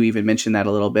kids. You even mentioned that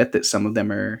a little bit, that some of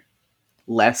them are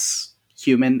less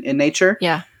human in nature.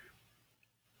 Yeah.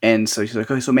 And so she's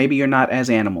like, okay, so maybe you're not as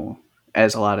animal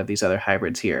as a lot of these other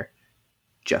hybrids here.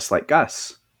 Just like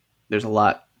Gus. There's a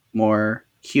lot more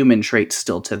human traits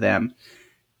still to them.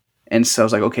 And so I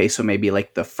was like, okay, so maybe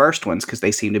like the first ones, because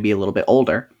they seem to be a little bit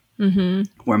older,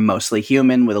 were mostly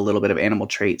human with a little bit of animal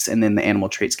traits. And then the animal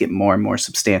traits get more and more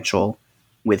substantial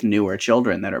with newer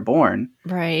children that are born.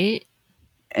 Right.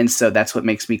 And so that's what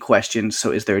makes me question,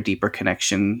 so is there a deeper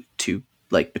connection to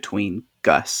like between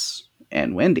Gus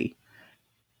and Wendy?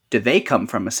 Do they come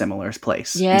from a similar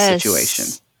place and situation?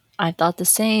 I thought the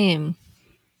same.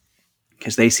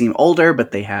 Because they seem older,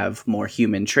 but they have more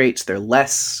human traits. They're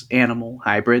less animal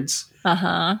hybrids.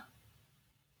 Uh-huh.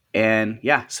 And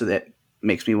yeah, so that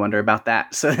makes me wonder about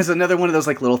that. So there's another one of those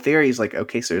like little theories, like,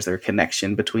 okay, so is there a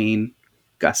connection between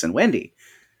Gus and Wendy?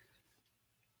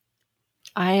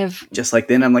 I have just like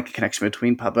then I'm like a connection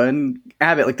between Papa and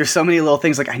Abbott. Like there's so many little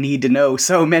things, like I need to know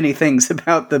so many things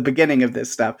about the beginning of this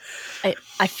stuff.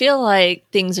 I feel like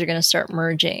things are going to start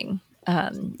merging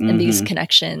in these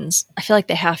connections. I feel like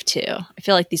they have to. I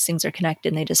feel like these things are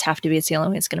connected and they just have to be. It's the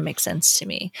only way it's going to make sense to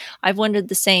me. I've wondered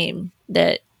the same,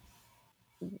 that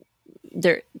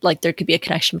there could be a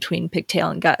connection between Pigtail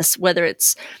and Gus, whether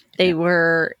it's they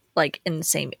were like in the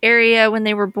same area when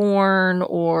they were born,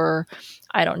 or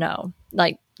I don't know.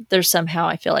 Like they're somehow,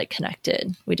 I feel like,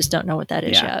 connected. We just don't know what that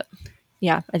is yet.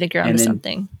 Yeah, I think you're onto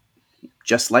something.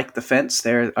 Just like the fence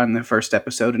there on the first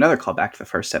episode, another callback to the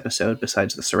first episode,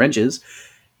 besides the syringes,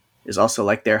 is also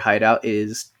like their hideout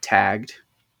is tagged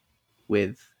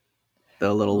with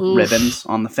the little ribbons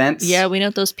on the fence. Yeah, we know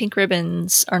those pink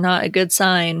ribbons are not a good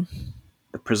sign.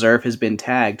 The preserve has been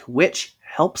tagged, which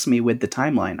helps me with the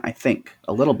timeline, I think,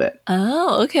 a little bit.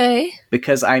 Oh, okay.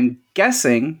 Because I'm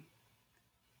guessing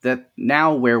that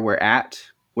now where we're at,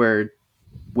 where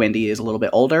Wendy is a little bit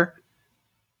older,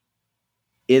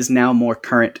 is now more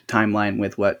current timeline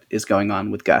with what is going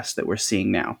on with Gus that we're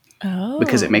seeing now. Oh.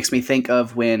 Because it makes me think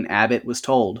of when Abbott was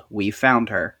told, we found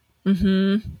her.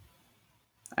 Mm-hmm.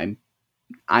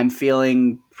 I'm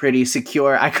feeling pretty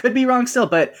secure. I could be wrong still,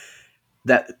 but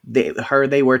that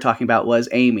they were talking about was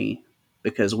Amy.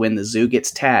 Because when the zoo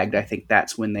gets tagged, I think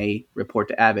that's when they report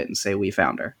to Abbott and say, we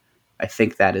found her. I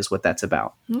think that is what that's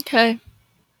about. Okay.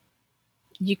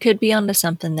 You could be onto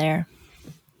something there.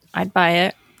 I'd buy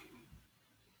it.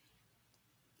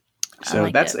 So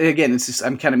that's, again, it's just,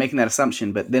 I'm kind of making that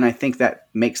assumption, but then I think that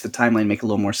makes the timeline make a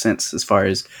little more sense as far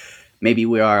as maybe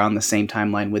we are on the same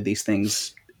timeline with these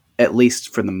things, at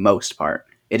least for the most part.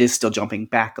 It is still jumping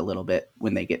back a little bit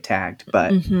when they get tagged,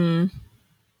 but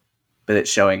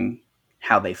it's showing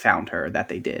how they found her, that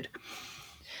they did.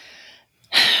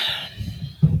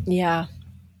 Yeah.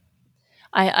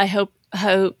 I hope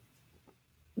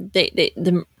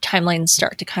the timelines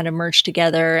start to kind of merge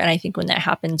together. And I think when that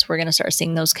happens, we're going to start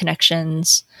seeing those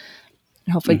connections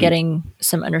and hopefully getting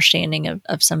some understanding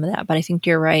of some of that. But I think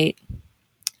you're right.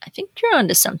 I think you're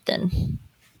onto something.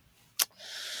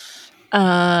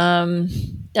 That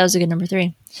was a good number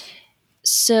 3.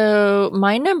 So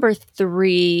my number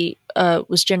 3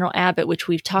 was General Abbott, which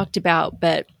we've talked about,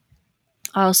 but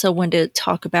I also wanted to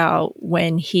talk about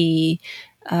when he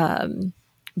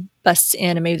busts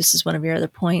in, and maybe this is one of your other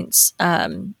points,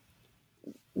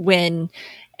 when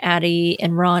Addie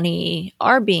and Ronnie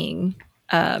are being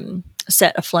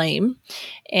set aflame,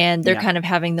 and they're kind of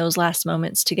having those last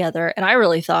moments together. And I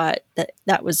really thought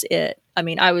that was it. I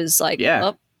mean, I was like,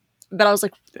 oh, but I was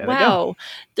like, wow,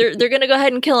 they're going to go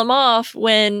ahead and kill him off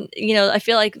when, I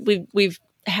feel like we've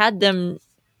had them,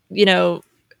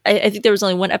 I think there was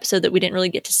only one episode that we didn't really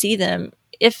get to see them,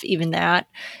 if even that,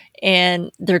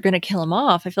 and they're going to kill him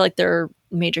off. I feel like they're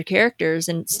major characters,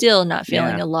 and still not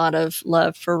feeling a lot of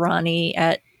love for Ronnie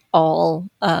at all.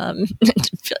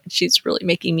 She's really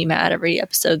making me mad every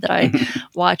episode that I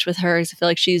watch with her, because I feel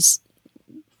like she's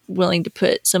willing to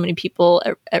put so many people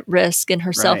at risk, and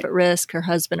herself at risk, her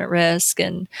husband at risk,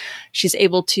 and she's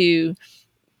able to,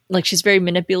 like, she's very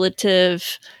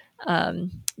manipulative.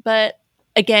 But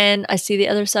again, I see the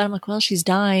other side. I'm like, well, she's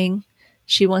dying.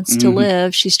 She wants to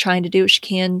live. She's trying to do what she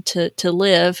can to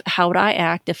live. How would I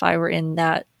act if I were in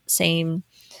that same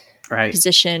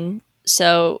position?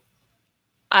 So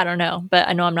I don't know, but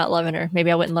I know I'm not loving her.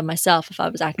 Maybe I wouldn't love myself if I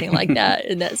was acting like that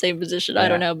in that same position. I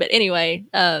don't know. But anyway,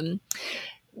 I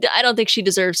don't think she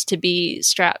deserves to be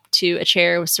strapped to a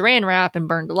chair with saran wrap and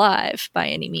burned alive by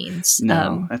any means.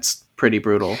 No, that's pretty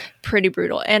brutal. Pretty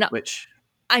brutal. And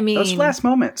I mean, those last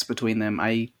moments between them,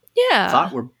 I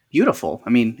thought were beautiful. I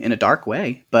mean, in a dark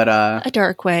way, but a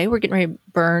dark way. We're getting ready to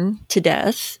burn to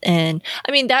death, and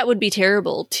I mean that would be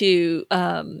terrible to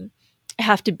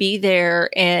have to be there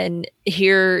and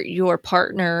hear your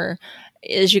partner,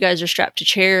 as you guys are strapped to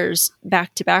chairs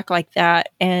back to back like that,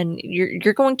 and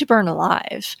you're going to burn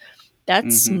alive.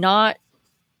 That's not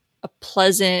a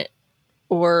pleasant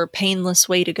or painless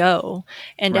way to go.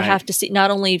 And to Right. have to see,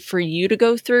 not only for you to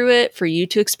go through it, for you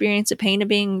to experience the pain of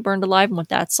being burned alive and what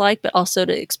that's like, but also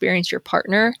to experience your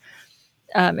partner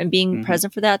and being Mhm.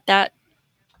 present for that,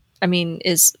 I mean,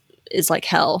 is like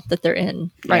hell that they're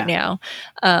in right Yeah.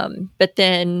 now. But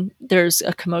then there's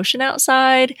a commotion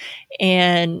outside,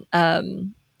 and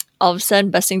all of a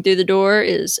sudden, busting through the door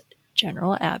is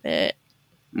General Abbott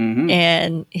Mhm.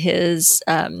 and his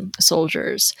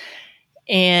soldiers.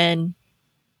 And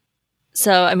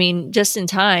so, I mean, just in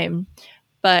time,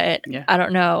 but Yeah. I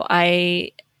don't know.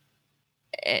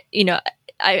 You know,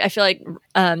 I feel like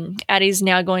Addie's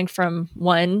now going from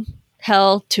one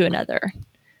hell to another.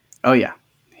 Oh yeah.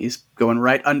 He's going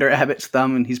right under Abbott's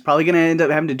thumb, and he's probably going to end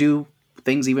up having to do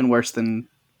things even worse than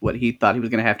what he thought he was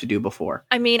going to have to do before.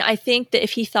 I mean, I think that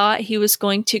if he thought he was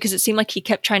going to, because it seemed like he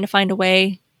kept trying to find a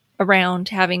way around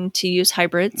having to use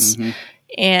hybrids, Mhm.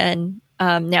 and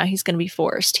now he's going to be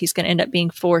forced. He's going to end up being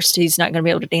forced. He's not going to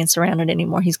be able to dance around it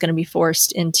anymore. He's going to be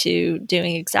forced into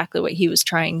doing exactly what he was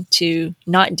trying to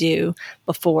not do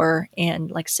before. And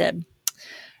like I said,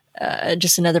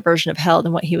 just another version of hell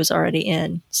than what he was already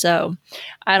in. So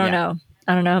I don't know.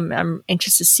 I'm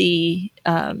anxious to see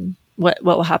what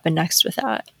will happen next with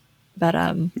that. But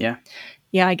Yeah.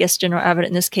 yeah, I guess General Abbott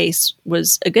in this case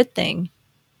was a good thing,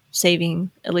 saving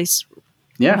at least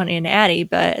Yeah. Ronnie and Addie,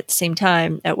 but at the same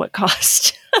time, at what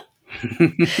cost?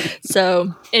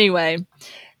 So anyway,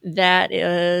 that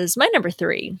is my number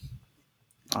 3.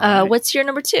 All right. What's your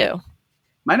number 2?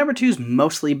 My number 2's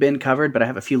mostly been covered, but I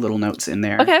have a few little notes in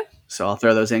there. Okay. So I'll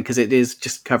throw those in because it is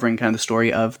just covering kind of the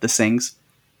story of the Sings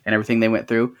and everything they went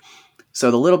through.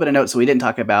 So the little bit of notes that we didn't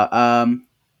talk about,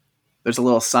 there's a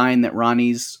little sign that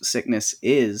Ronnie's sickness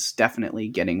is definitely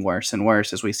getting worse and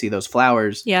worse as we see those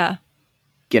flowers Yeah.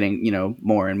 getting,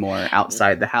 more and more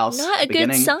outside the house. Not a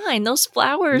good sign. Those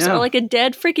flowers are like a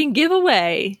dead freaking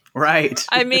giveaway. Right.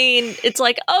 I mean, it's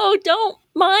like, oh, don't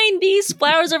mind these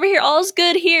flowers over here. All's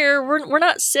good here. We're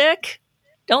not sick.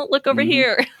 Don't look over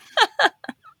here.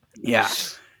 Yeah.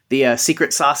 The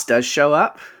secret sauce does show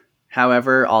up.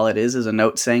 However, all it is a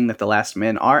note saying that the last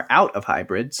men are out of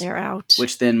hybrids. They're out.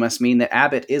 Which then must mean that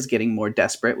Abbott is getting more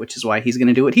desperate, which is why he's going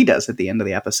to do what he does at the end of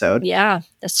the episode. Yeah,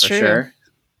 that's for true. Sure.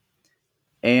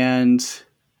 And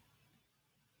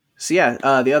so, yeah,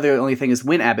 the only thing is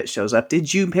when Abbott shows up,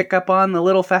 did you pick up on the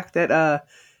little fact that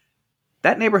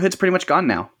that neighborhood's pretty much gone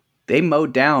now? They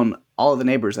mowed down all of the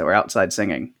neighbors that were outside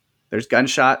singing. There's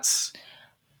gunshots.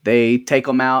 They take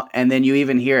them out, and then you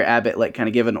even hear Abbott kind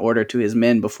of give an order to his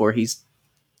men before he's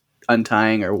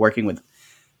untying or working with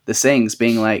the Sings,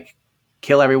 being like,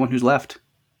 kill everyone who's left.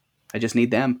 I just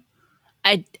need them.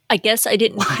 I guess I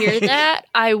didn't hear that.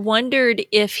 I wondered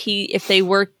if they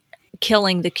were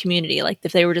killing the community, like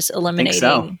if they were just eliminating.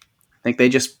 I think so. I think they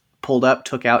just pulled up,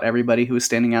 took out everybody who was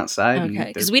standing outside.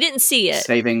 Okay, because we didn't see it.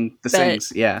 Saving the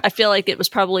Sings, yeah. I feel like it was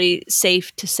probably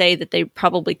safe to say that they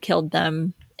probably killed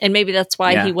them. And maybe that's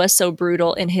why he was so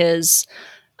brutal in his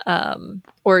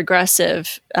or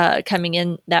aggressive coming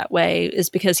in that way, is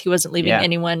because he wasn't leaving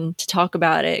anyone to talk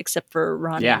about it except for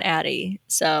Ronnie and Addie.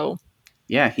 So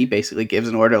yeah, he basically gives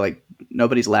an order like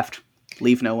nobody's left.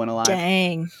 Leave no one alive.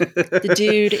 Dang. The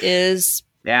dude is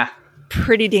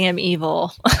pretty damn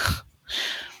evil.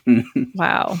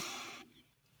 Wow.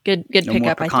 Good no pickup.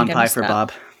 More pecan pie for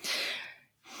Bob.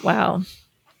 Wow.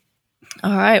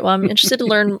 All right. Well, I'm interested to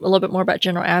learn a little bit more about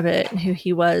General Abbott and who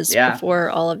he was before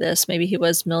all of this. Maybe he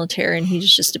was military and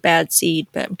he's just a bad seed,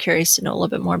 but I'm curious to know a little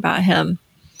bit more about him,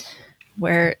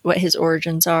 what his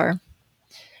origins are.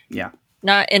 Yeah.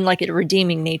 Not in like a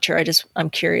redeeming nature. I'm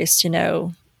curious to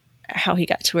know how he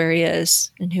got to where he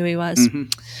is and who he was. Mm-hmm.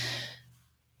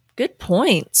 Good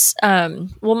points.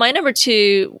 Well, my number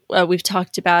 2, we've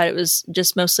talked about. It was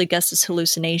just mostly Gus's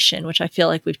hallucination, which I feel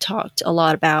like we've talked a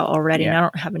lot about already. And I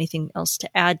don't have anything else to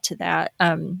add to that.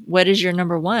 What is your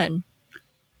number 1?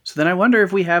 So then I wonder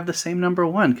if we have the same number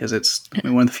 1, because it's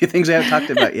one of the few things I haven't talked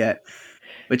about yet,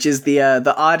 which is the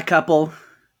odd couple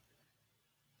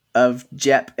of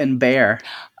Jep and Bear.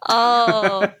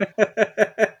 Oh,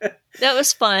 that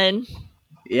was fun.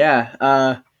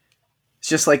 Yeah. It's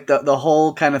just like the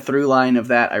whole kind of through line of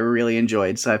that I really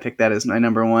enjoyed. So I picked that as my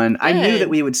number 1. Good. I knew that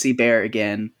we would see Bear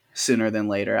again sooner than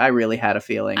later. I really had a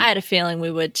feeling. I had a feeling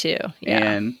we would too. Yeah.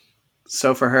 And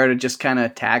so for her to just kind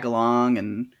of tag along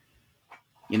and,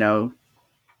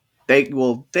 they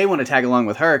want to tag along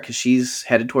with her because she's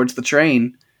headed towards the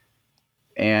train.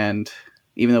 And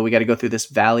even though we got to go through this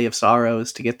valley of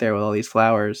sorrows to get there with all these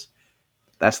flowers,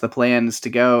 that's the plan, is to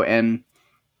go. And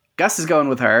Gus is going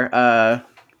with her.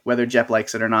 whether Jep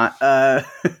likes it or not.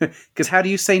 Because how do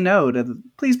you say no to the,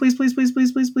 please, please, please, please,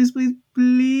 please, please, please, please,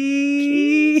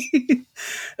 please?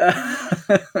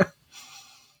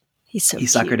 He's so He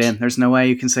suckered in. There's no way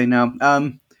you can say no.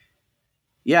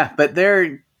 Yeah, but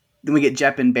then we get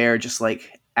Jep and Bear just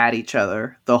like at each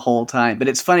other the whole time. But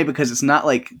it's funny because it's not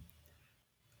like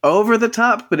over the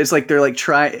top, but it's like they're like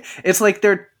it's like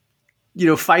they're, you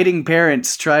know, fighting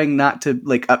parents trying not to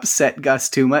like upset Gus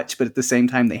too much, but at the same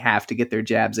time they have to get their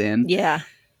jabs in. Yeah.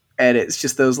 And it's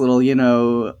just those little, you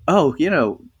know,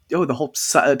 the whole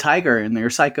Tiger and their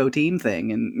psycho team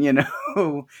thing. And, you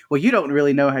know, well, you don't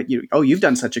really know how you've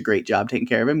done such a great job taking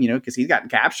care of him, you know, because he's gotten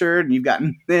captured and you've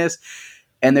gotten this.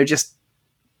 And they're just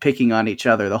picking on each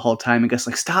other the whole time. And Gus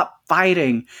like, stop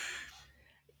fighting.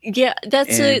 Yeah,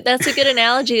 that's a good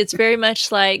analogy. It's very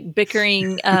much like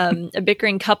bickering, a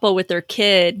bickering couple with their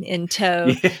kid in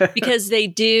tow, because they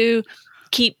do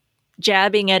keep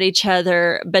jabbing at each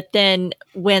other. But then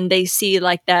when they see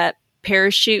like that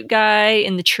parachute guy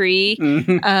in the tree,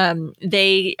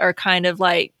 they are kind of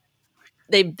like,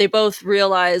 they both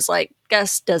realize like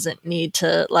Gus doesn't need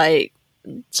to like.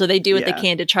 So they do what they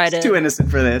can to try to... He's too innocent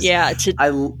for this. Yeah. I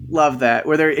love that,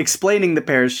 where they're explaining the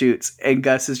parachutes, and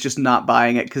Gus is just not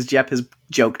buying it, because Jep has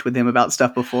joked with him about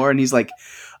stuff before, and he's like,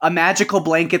 a magical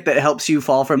blanket that helps you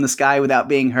fall from the sky without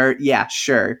being hurt? Yeah,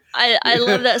 sure. I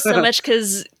love that so much,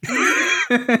 because...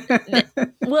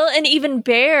 well, and even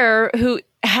Bear, who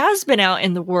has been out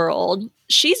in the world,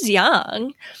 she's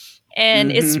young,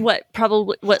 and it's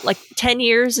probably like 10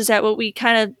 years? Is that what we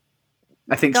kind of...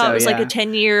 I think so, it was like a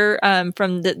 10-year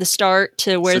from the start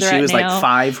to where they're at now. She was like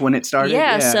 5 when it started?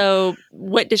 Yeah, so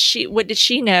what did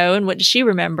she know, and what does she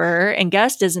remember? And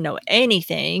Gus doesn't know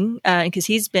anything because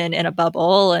he's been in a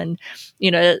bubble and, you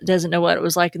know, doesn't know what it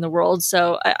was like in the world.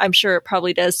 So I'm sure it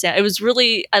probably does sound... It was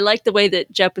really... I like the way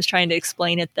that Jep was trying to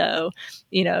explain it, though,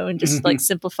 you know, and just like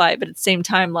simplify it, but at the same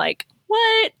time, like,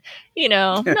 what? You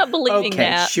know, I'm not believing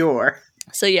that. Sure.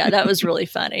 So yeah, that was really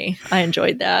funny. I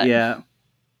enjoyed that. Yeah.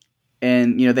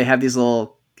 And, you know, they have these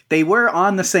little... They were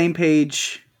on the same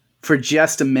page for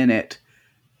just a minute,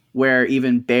 where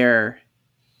even Bear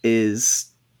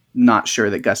is not sure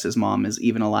that Gus's mom is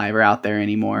even alive or out there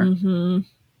anymore. Mm-hmm.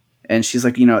 And she's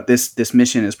like, you know, this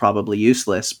mission is probably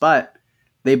useless. But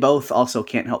they both also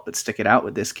can't help but stick it out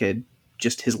with this kid.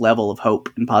 Just his level of hope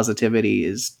and positivity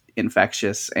is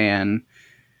infectious. And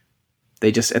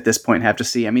they just, at this point, have to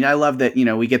see. I mean, I love that, you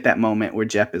know, we get that moment where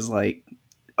Jep is like,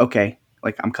 okay,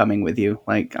 like, I'm coming with you.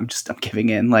 Like, I'm giving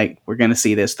in. Like, we're going to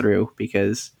see this through,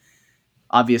 because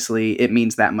obviously it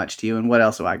means that much to you. And what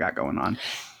else have I got going on?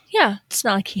 Yeah. It's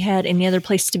not like he had any other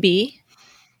place to be.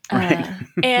 Right.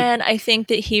 And I think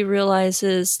that he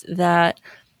realizes that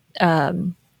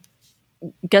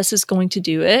Gus is going to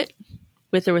do it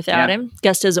with or without him.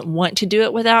 Gus doesn't want to do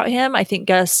it without him. I think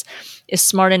Gus is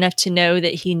smart enough to know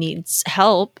that he needs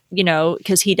help, you know,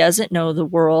 because he doesn't know the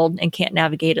world and can't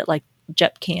navigate it like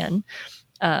Jep can.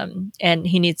 And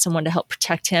he needs someone to help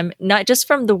protect him, not just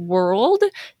from the world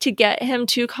to get him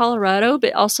to Colorado,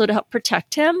 but also to help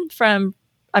protect him from,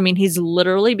 I mean, he's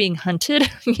literally being hunted,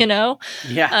 you know?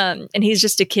 Yeah. And he's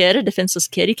just a kid, a defenseless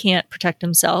kid. He can't protect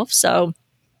himself. So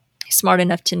he's smart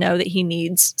enough to know that he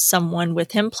needs someone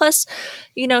with him. Plus,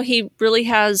 you know, he really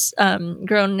has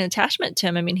grown an attachment to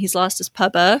him. I mean, he's lost his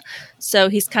puppa, so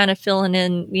he's kind of filling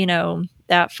in, you know,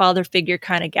 that father figure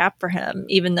kind of gap for him,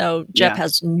 even though Jep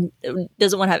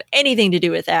doesn't want to have anything to do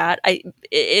with that.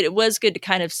 It was good to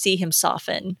kind of see him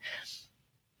soften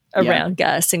around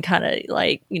Gus and kind of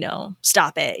like, you know,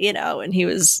 stop it, you know, and he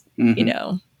was, you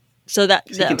know, so that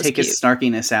he can take his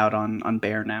snarkiness out on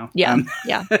Bear now. Yeah.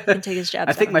 He can take his jabs.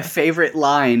 I think my favorite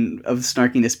line of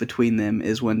snarkiness between them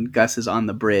is when Gus is on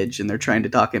the bridge and they're trying to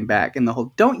talk him back, and the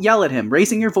whole, don't yell at him.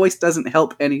 Raising your voice doesn't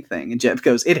help anything. And Jep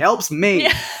goes, it helps me.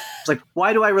 Yeah. It's like,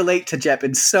 why do I relate to Jep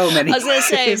in so many ways? I was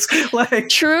going to say, like,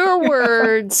 truer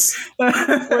words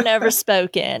were never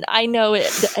spoken. I know it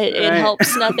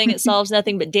helps nothing, it solves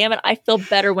nothing, but damn it, I feel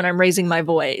better when I'm raising my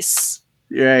voice.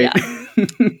 Right. Yeah.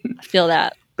 I feel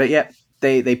that. But yeah,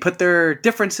 they put their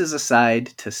differences aside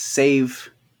to save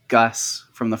Gus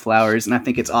from the flowers, and I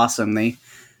think it's awesome. They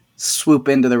swoop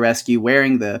into the rescue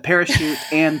wearing the parachute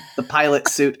and the pilot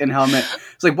suit and helmet.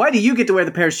 It's like, why do you get to wear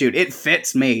the parachute? It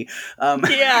fits me.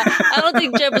 Yeah, I don't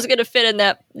think Jep was going to fit in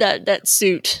that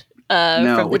suit.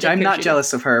 No, which I'm not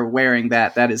jealous of her wearing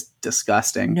that. That is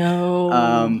disgusting.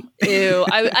 No. Ew.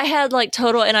 I had like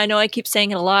total, and I know I keep saying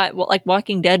it a lot, like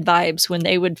Walking Dead vibes when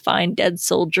they would find dead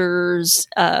soldiers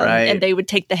and they would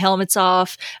take the helmets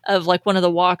off of like one of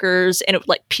the walkers, and it would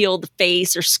like peel the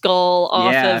face or skull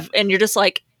off of, and you're just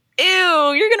like,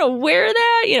 ew, you're gonna wear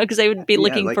that, because they would be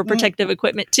looking for protective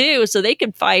equipment too, so they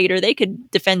could fight or they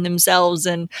could defend themselves,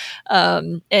 and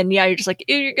yeah, you're just like,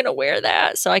 ew, you're gonna wear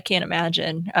that. So I can't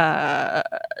imagine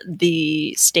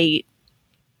the state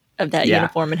of that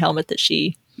uniform and helmet that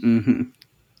she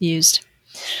used.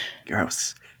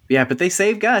 Gross. Yeah, but they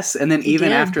save Gus, and then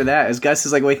even after that, as Gus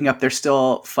is like waking up, they're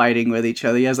still fighting with each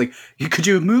other. Yeah, like, could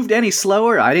you have moved any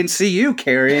slower? I didn't see you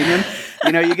carrying him.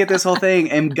 You get this whole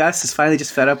thing, and Gus is finally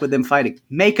just fed up with them fighting.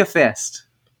 Make a fist.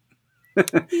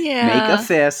 Yeah. Make a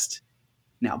fist.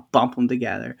 Now bump them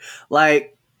together.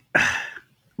 Like,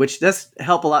 which does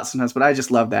help a lot sometimes, but I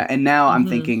just love that. And now I'm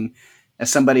thinking, as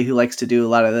somebody who likes to do a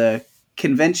lot of the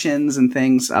conventions and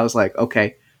things, I was like,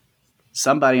 okay,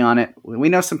 somebody on it. We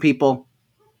know some people.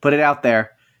 Put it out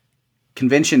there.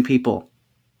 Convention people,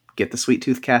 get the Sweet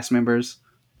Tooth cast members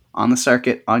on the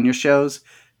circuit, on your shows,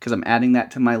 because I'm adding that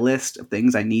to my list of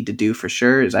things I need to do for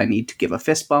sure, is I need to give a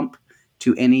fist bump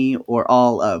to any or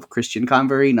all of Christian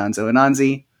Convery, Nonzo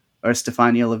Anansi, or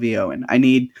Stefania Levio. And I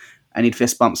need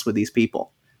fist bumps with these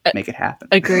people. Make it happen.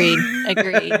 Agreed.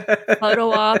 Photo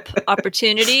op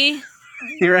opportunity.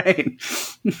 You're right.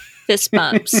 Fist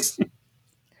bumps.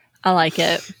 I like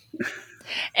it.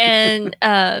 And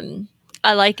I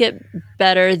like it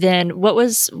better than what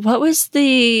was wasn't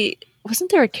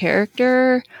there a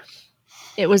character?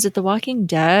 Was it The Walking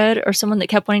Dead or someone that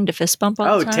kept wanting to fist bump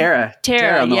all the time? Tara.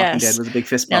 Tara on The Walking yes. Dead was a big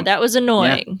fist bump. Now that was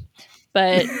annoying,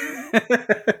 but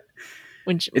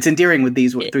it's endearing with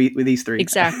these three.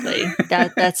 Exactly.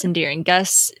 That's endearing.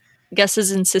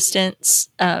 Gus's insistence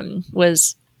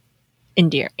was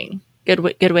endearing. Good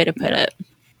way to put it.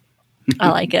 I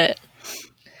like it.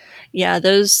 Yeah,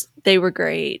 they were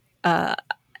great. I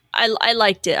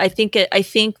liked it. I think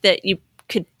that you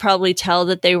could probably tell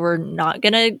that they were not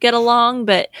going to get along,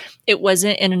 but it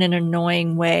wasn't in an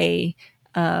annoying way.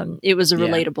 It was a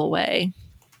relatable way.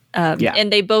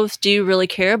 And they both do really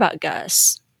care about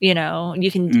Gus. You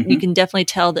can definitely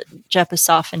tell that Jeff is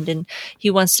softened and he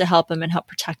wants to help him and help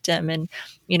protect him. And,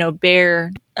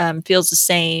 Bear feels the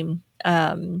same.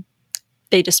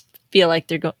 They just feel like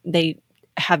they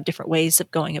have different ways of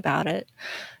going about it.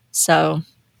 So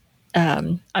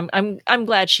I'm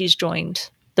glad she's joined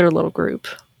their little group.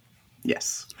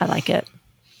 Yes. I like it.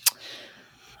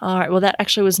 All right. Well, that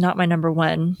actually was not my number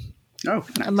one. Oh,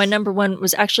 nice. My number one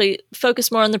was actually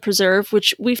focused more on the preserve,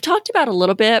 which we've talked about a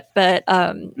little bit, but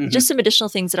just some additional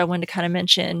things that I wanted to kind of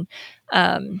mention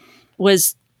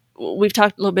was we've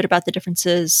talked a little bit about the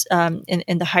differences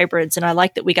in the hybrids, and I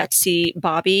like that we got to see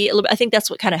Bobby a little bit. I think that's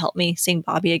what kind of helped me seeing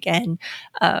Bobby again,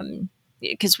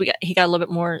 because he got a little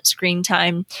bit more screen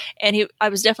time, and I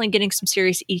was definitely getting some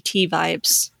serious ET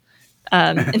vibes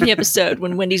in the episode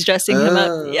when Wendy's dressing him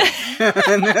up. Yeah.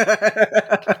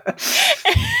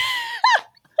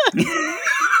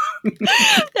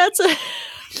 That's a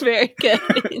very good.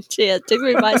 Yeah, it took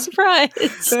me by surprise.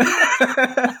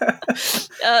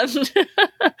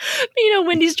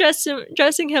 Wendy's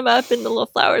dressing him up in the little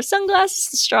flower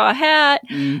sunglasses, the straw hat.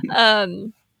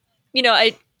 I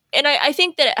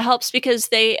think that it helps because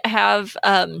they have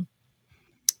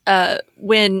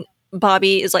when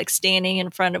Bobby is like standing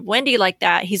in front of Wendy like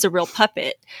that, he's a real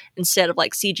puppet instead of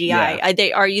like CGI. Yeah.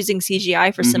 They are using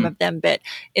CGI for some of them, but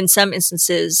in some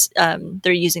instances,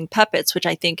 they're using puppets, which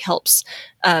I think helps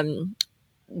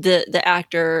the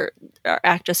actor or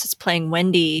actress that's playing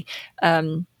Wendy.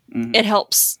 It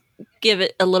helps give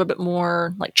it a little bit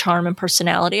more like charm and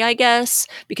personality, I guess,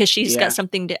 because she's got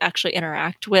something to actually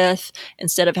interact with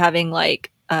instead of having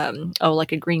like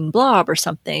like a green blob or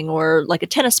something, or like a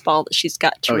tennis ball that she's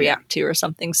got to react to or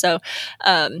something. So,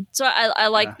 I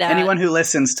like that. Anyone who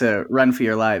listens to Run for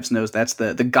Your Lives knows that's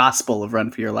the gospel of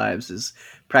Run for Your Lives is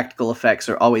practical effects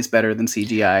are always better than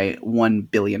CGI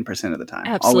 1,000,000,000% of the time.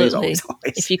 Absolutely. Always.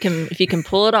 If you can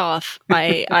pull it off,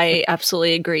 I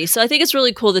absolutely agree. So I think it's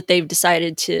really cool that they've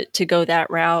decided to go that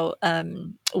route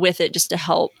with it, just to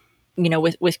help,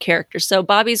 with characters. So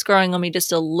Bobby's growing on me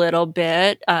just a little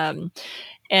bit.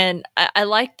 And I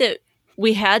like that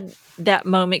we had that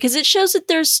moment because it shows that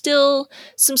there's still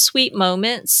some sweet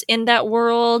moments in that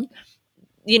world,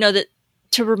 that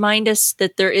to remind us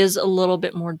that there is a little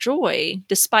bit more joy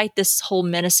despite this whole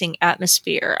menacing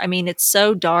atmosphere. I mean, it's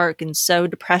so dark and so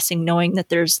depressing knowing that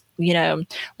there's,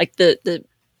 like the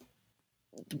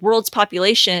world's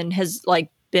population has like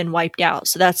been wiped out.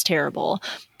 So that's terrible.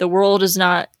 The world is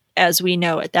not as we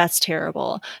know it. That's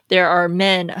terrible. There are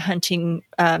men hunting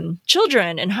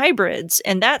children and hybrids,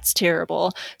 and that's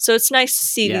terrible. So it's nice to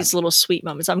see these little sweet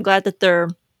moments. I'm glad that they're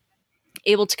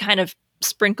able to kind of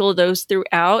sprinkle those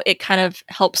throughout, it kind of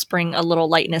helps bring a little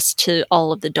lightness to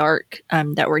all of the dark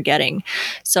that we're getting.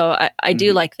 So I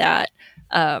do like that.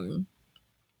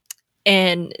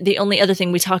 And the only other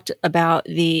thing we talked about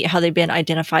how they've been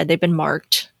identified, they've been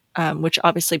marked, which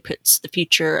obviously puts the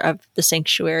future of the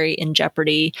sanctuary in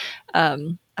jeopardy.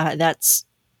 That's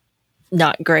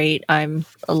not great. I'm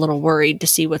a little worried to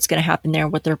see what's going to happen there,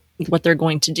 what they're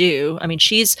going to do. I mean,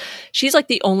 she's like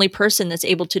the only person that's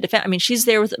able to defend. I mean, she's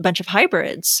there with a bunch of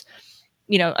hybrids.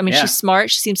 You know, I mean, she's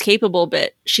smart, she seems capable,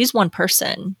 but she's one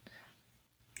person.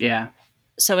 Yeah.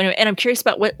 So anyway, and I'm curious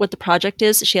about what the project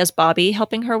is that she has Bobby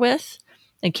helping her with.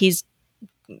 Like, he's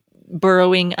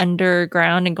burrowing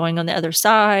underground and going on the other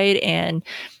side, and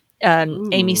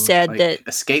Amy said like that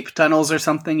escape tunnels or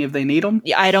something if they need them.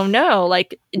 I don't know.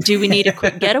 Like, do we need a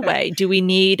quick getaway? Do we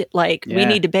need we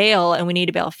need to bail, and we need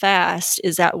to bail fast?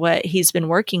 Is that what he's been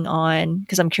working on?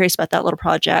 Because I'm curious about that little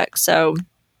project. So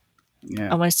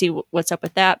I want to see what's up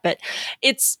with that. But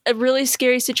it's a really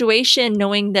scary situation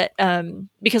knowing that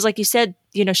because, like you said,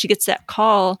 you know, she gets that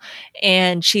call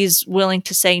and she's willing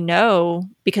to say no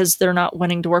because they're not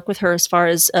wanting to work with her as far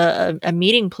as a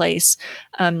meeting place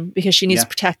because she needs to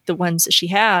protect the ones that she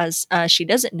has. She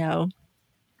doesn't know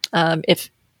if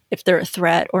they're a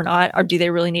threat or not, or do they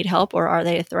really need help, or are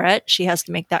they a threat? She has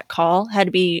to make that call. Had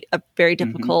to be a very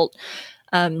difficult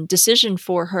decision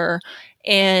for her.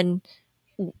 And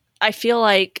I feel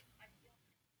like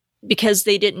because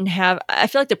they didn't have, I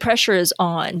feel like the pressure is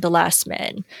on the Last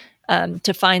Men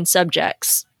to find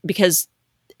subjects, because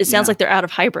it sounds like they're out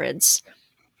of hybrids.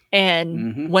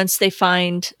 And once they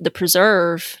find the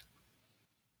preserve,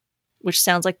 which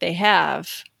sounds like they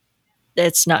have,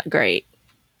 it's not great.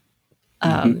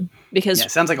 Because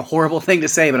it sounds like a horrible thing to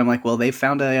say, but I'm like, well, they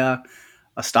found a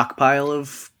stockpile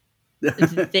of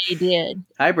they did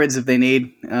hybrids if they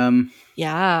need.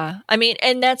 Yeah. I mean,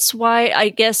 and that's why I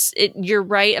guess you're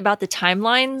right about the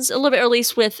timelines a little bit, or at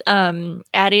least with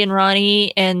Addie and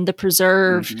Ronnie and the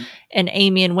preserve and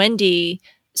Amy and Wendy.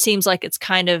 Seems like it's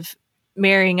kind of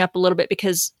marrying up a little bit,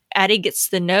 because Addie gets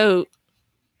the note,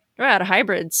 we're out of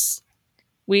hybrids.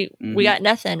 We got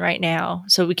nothing right now,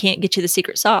 so we can't get you the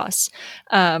secret sauce.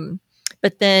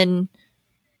 But then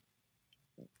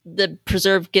the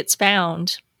preserve gets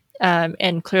found,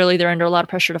 and clearly they're under a lot of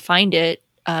pressure to find it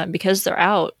because they're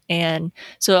out. And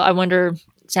so I wonder,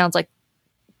 it sounds like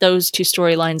those two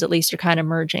storylines at least are kind of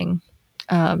merging.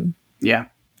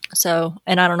 So,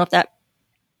 and I don't know if that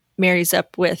marries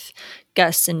up with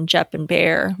Gus and Jep and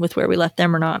Bear with where we left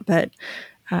them or not, but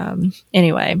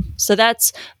anyway, so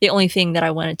that's the only thing that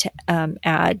I wanted to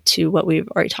add to what we've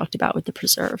already talked about with the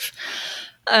preserve.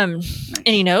 Nice.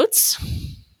 Any notes?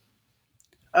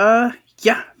 Yeah,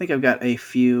 I think I've got a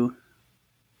few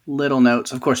little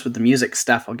notes. Of course, with the music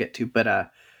stuff I'll get to, but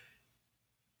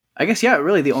I guess,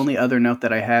 really the only other note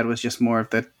that I had was just more of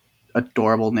the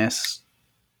adorableness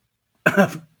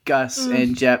of Gus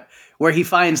and Jep, where he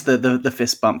finds the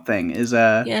fist bump thing is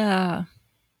where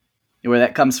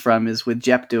that comes from is with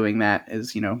Jep doing that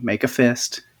is, make a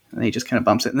fist, and he just kind of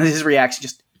bumps it, and his reaction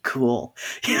just cool.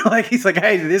 Like he's like,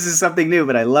 hey, this is something new,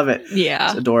 but I love it. Yeah.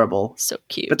 It's adorable. So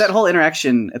cute. But that whole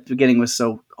interaction at the beginning was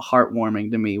so heartwarming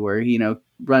to me, where he,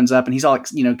 runs up and he's all,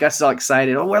 Gus is all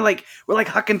excited. Oh, we're like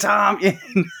Huck and Tom.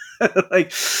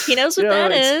 Like, he knows what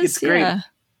that is. It's great.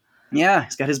 Yeah.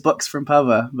 He's got his books from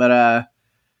Pava, but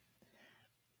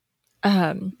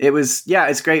it was,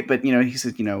 it's great. But, he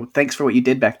said, thanks for what you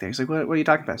did back there. He's like, what are you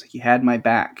talking about? He's like, you had my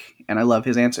back. And I love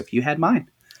his answer. If you had mine.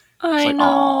 I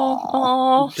know.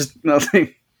 Aww. Just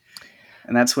nothing.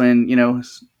 And that's when,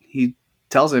 he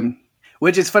tells him,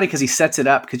 which is funny because he sets it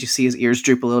up because you see his ears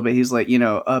droop a little bit. He's like,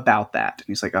 about that. And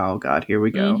he's like, oh, God, here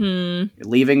we go. You're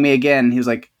leaving me again. He was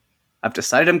like, I've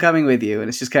decided I'm coming with you. And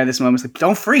it's just kind of this moment. It's like,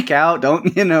 don't freak out.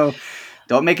 Don't,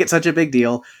 don't make it such a big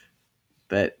deal.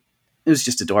 But it was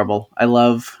just adorable. I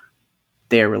love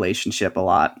their relationship a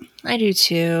lot. I do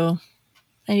too.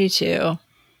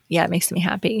 Yeah, it makes me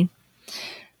happy.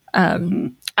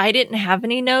 I didn't have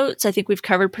any notes. I think we've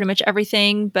covered pretty much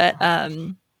everything, but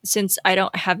since I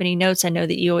don't have any notes, I know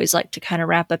that you always like to kind of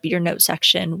wrap up your note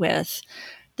section with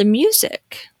the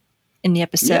music in the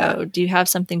episode. Yeah. Do you have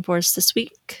something for us this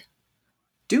week?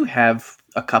 Do have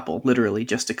a couple, literally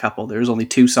just a couple. There's only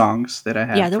 2 songs that I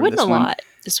have. Yeah, there wasn't a lot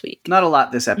this week. Not a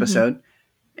lot this episode.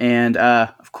 And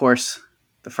of course,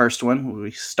 the first one we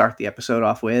start the episode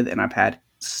off with, and I've had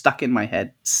stuck in my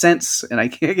head since, and I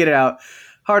can't get it out.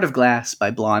 Heart of Glass by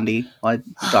Blondie while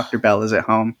Dr. Bell is at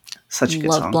home. Such a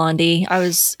good song. Love Blondie. I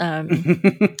was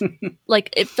like,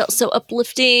 it felt so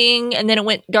uplifting, and then it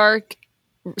went dark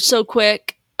so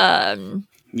quick.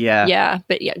 Yeah,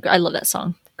 but I love that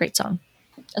song. Great song.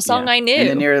 A song I knew. And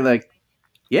then near like,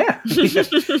 near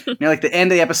like the end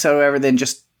of the episode, whatever, then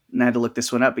just, and I had to look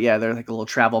this one up, but yeah, they're like a little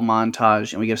travel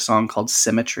montage, and we get a song called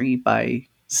Symmetry by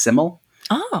Symmel.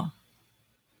 Oh.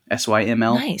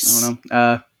 Syml. Nice. I don't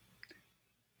know.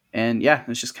 And yeah,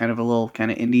 it's just kind of a little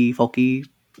kind of indie, folky,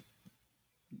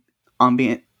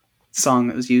 ambient song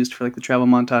that was used for like the travel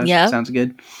montage. Yeah. Sounds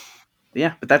good. But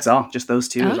yeah, but that's all. Just those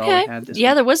two is all I had this week.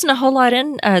 There wasn't a whole lot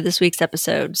in this week's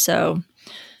episode, so...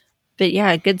 But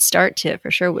yeah, a good start to it for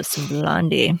sure with some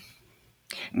Blondie.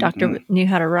 Doctor knew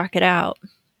how to rock it out.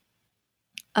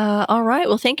 All right.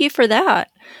 Well, thank you for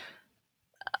that.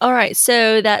 All right.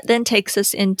 So that then takes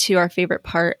us into our favorite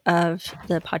part of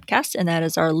the podcast, and that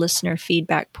is our listener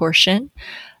feedback portion.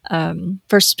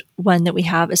 First one that we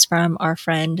have is from our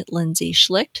friend Lindsay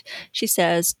Schlicht. She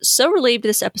says, "So relieved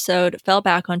this episode fell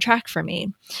back on track for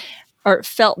me." Or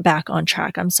felt back on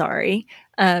track. I'm sorry.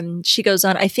 She goes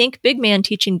on, "I think Big Man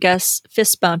teaching Gus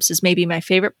fist bumps is maybe my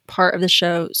favorite part of the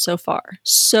show so far.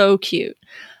 So cute.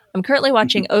 I'm currently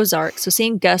watching Ozark, so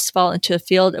seeing Gus fall into a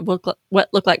field of what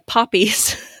looked like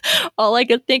poppies, all I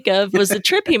could think of was the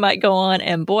trip he might go on,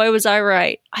 and boy, was I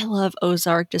right. I love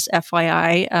Ozark, just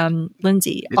FYI.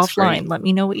 Lindsay, it's offline, great. Let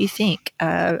me know what you think.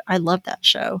 I love that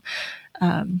show.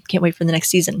 Can't wait for the next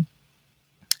season."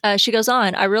 She goes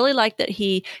on, "I really like that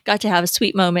he got to have a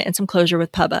sweet moment and some closure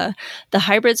with Pubba. The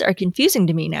hybrids are confusing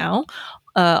to me now.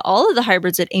 All of the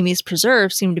hybrids at Amy's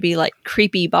Preserve seem to be like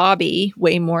creepy Bobby,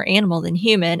 way more animal than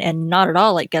human, and not at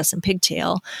all like Gus and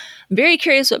Pigtail. I'm very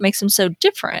curious what makes them so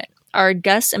different. Are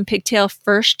Gus and Pigtail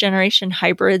first-generation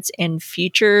hybrids and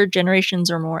future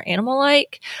generations are more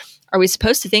animal-like? Are we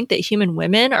supposed to think that human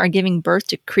women are giving birth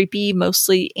to creepy,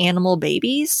 mostly animal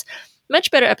babies? Much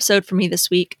better episode for me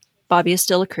this week. Bobby is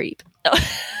still a creep."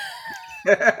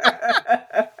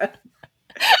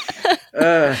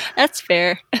 That's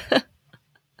fair.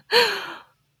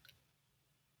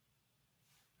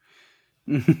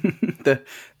 The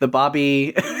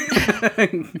Bobby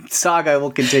saga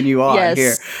will continue on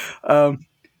here.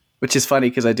 Which is funny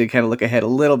because I did kind of look ahead a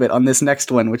little bit on this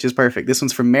next one, which is perfect. This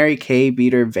one's from Mary Kay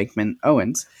Beater Venkman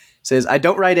Owens. Says, "I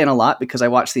don't write in a lot because I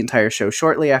watched the entire show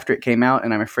shortly after it came out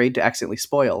and I'm afraid to accidentally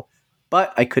spoil.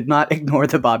 But I could not ignore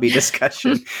the Bobby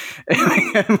discussion."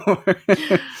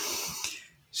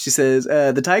 She says,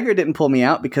 "The tiger didn't pull me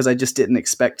out because I just didn't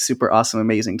expect super awesome,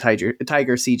 amazing tiger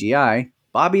CGI.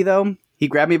 Bobby, though, he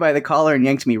grabbed me by the collar and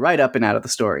yanked me right up and out of the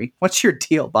story. What's your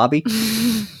deal, Bobby?"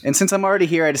 And since I'm already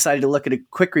here, I decided to look at a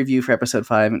quick review for episode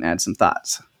 5 and add some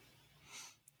thoughts.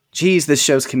 Geez, this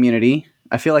show's community.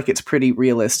 I feel like it's pretty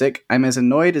realistic. I'm as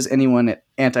annoyed as anyone at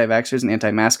anti-vaxxers and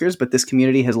anti-maskers, but this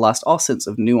community has lost all sense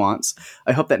of nuance.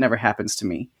 I hope that never happens to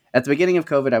me. At the beginning of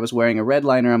COVID, I was wearing a red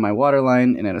liner on my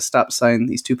waterline, and at a stop sign,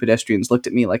 these two pedestrians looked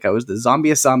at me like I was the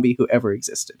zombiest zombie who ever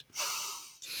existed.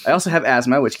 I also have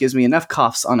asthma, which gives me enough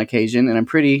coughs on occasion, and I'm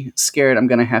pretty scared I'm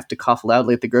going to have to cough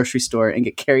loudly at the grocery store and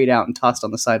get carried out and tossed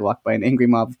on the sidewalk by an angry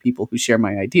mob of people who share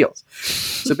my ideals.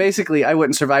 So basically, I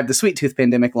wouldn't survive the sweet tooth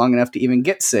pandemic long enough to even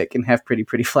get sick and have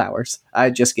pretty flowers.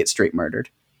 I'd just get straight murdered.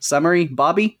 Summary,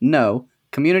 Bobby, no.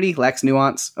 Community lacks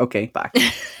nuance. Okay, bye."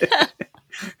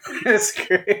 That's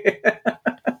great.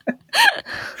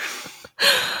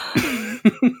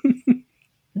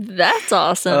 That's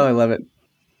awesome. Oh, I love it.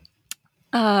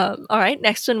 All right,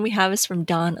 next one we have is from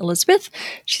Dawn Elizabeth.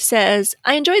 She says,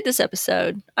 "I enjoyed this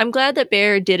episode. I'm glad that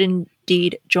Bear did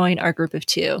indeed join our group of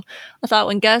 2. I thought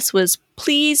when Gus was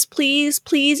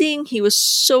pleasing, he was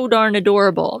so darn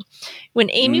adorable. When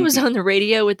Amy was on the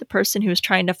radio with the person who was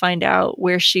trying to find out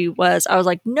where she was, I was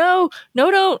like, no.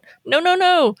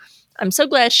 I'm so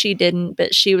glad she didn't,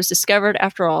 but she was discovered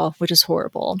after all, which is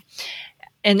horrible.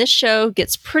 And this show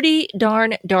gets pretty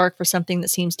darn dark for something that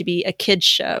seems to be a kid's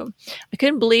show. I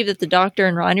couldn't believe that the Doctor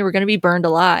and Ronnie were going to be burned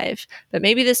alive. But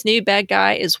maybe this new bad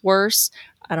guy is worse.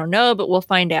 I don't know, but we'll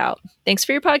find out. Thanks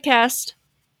for your podcast."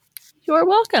 You are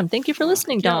welcome. Thank you for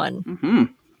listening, Dawn. Mm-hmm.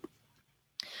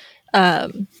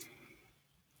 I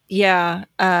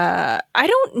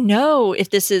don't know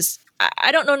if this is...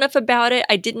 I don't know enough about it.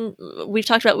 We've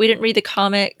talked about, we didn't read the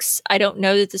comics. I don't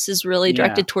know that this is really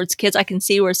directed towards kids. I can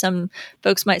see where some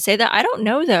folks might say that. I don't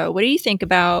know though. What do you think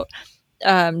about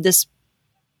this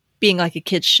being like a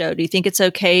kid's show? Do you think it's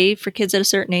okay for kids at a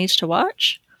certain age to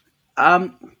watch?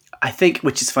 I think,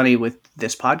 which is funny with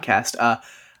this podcast,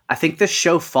 I think this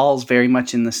show falls very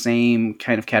much in the same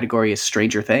kind of category as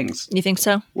Stranger Things. You think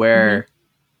so? Where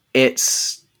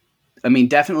it's,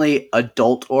 definitely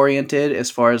adult-oriented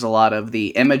as far as a lot of the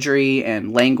imagery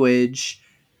and language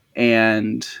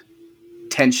and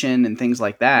tension and things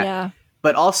like that. Yeah.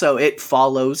 But also it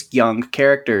follows young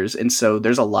characters. And so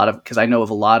there's a lot of, because I know of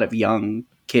a lot of young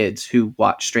kids who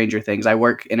watch Stranger Things. I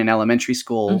work in an elementary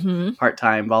school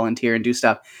part-time, volunteer and do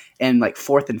stuff. And like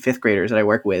 4th and 5th graders that I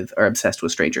work with are obsessed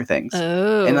with Stranger Things.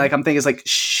 Oh. And like I'm thinking, it's like,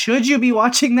 should you be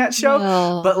watching that show?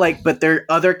 No. But there are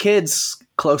other kids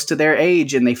close to their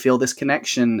age and they feel this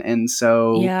connection. And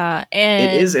so yeah,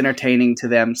 and it is entertaining to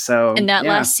them. So and that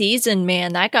last season,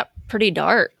 man, that got pretty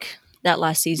dark. That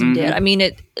last season did. I mean,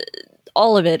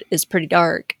 all of it is pretty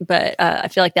dark, but I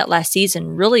feel like that last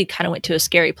season really kind of went to a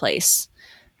scary place.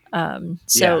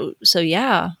 So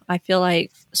yeah, I feel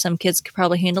like some kids could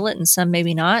probably handle it and some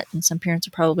maybe not. And some parents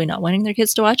are probably not wanting their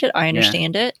kids to watch it. I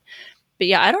understand it, but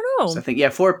yeah, I don't know. So I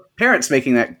think, for parents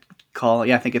making that call,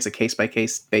 I think it's a case by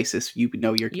case basis. You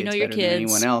know your kids better than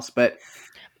anyone else, but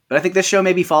I think this show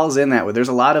maybe falls in that way. There's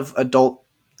a lot of adult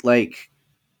like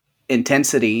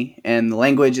intensity and the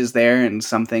language is there and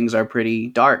some things are pretty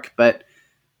dark, but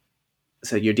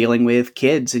so you're dealing with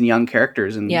kids and young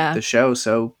characters in the show.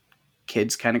 So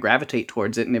kids kind of gravitate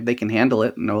towards it, and if they can handle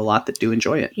it, know a lot that do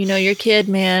enjoy it. You know your kid,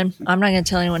 man. I'm not going to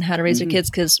tell anyone how to raise their kids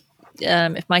because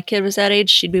if my kid was that age,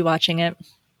 she'd be watching it.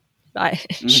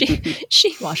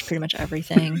 She watched pretty much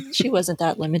everything. She wasn't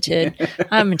that limited.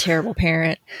 I'm a terrible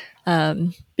parent,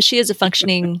 but she is a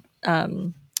functioning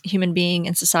human being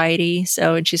in society.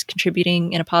 So, and she's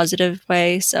contributing in a positive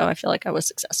way. So I feel like I was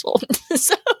successful.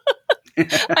 So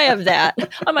I have that.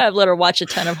 I might have let her watch a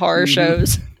ton of horror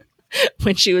shows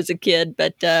when she was a kid,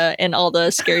 but and all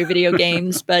the scary video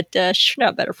games, but she turned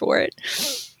out better for it.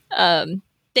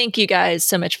 Thank you guys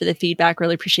so much for the feedback.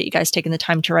 Really appreciate you guys taking the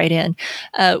time to write in.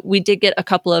 We did get a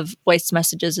couple of voice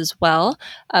messages as well.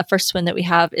 First one that we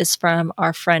have is from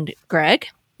our friend Greg.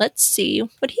 Let's see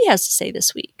what he has to say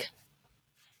this week.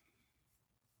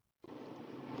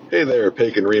 Hey there,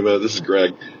 Paik and Rima. This is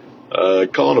Greg.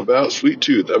 Calling about Sweet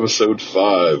Tooth, episode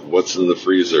 5, What's in the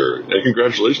Freezer? And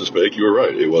congratulations, Paik, you were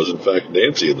right. It was, in fact,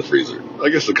 Nancy in the freezer. I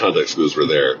guess the context clues were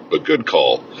there, but good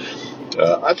call.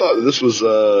 I thought this was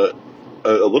a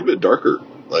little bit darker,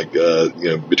 like,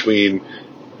 between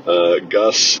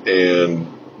Gus and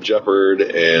Jeopard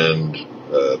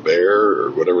and Bear,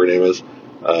 or whatever her name is,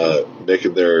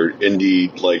 making their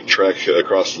indie-like trek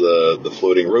across the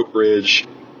floating rope bridge.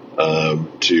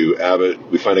 To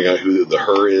Abbott, we finding out who the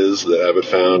her is that Abbott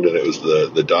found, and it was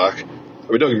the doc. I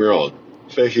mean, don't get me wrong,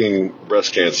 faking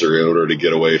breast cancer in order to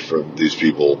get away from these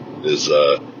people is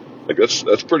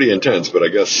that's pretty intense. But I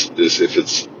guess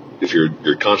if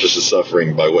your conscious is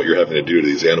suffering by what you're having to do to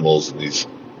these animals and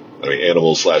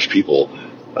animals/people,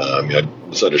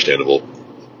 it's understandable.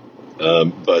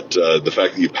 But the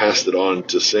fact that you passed it on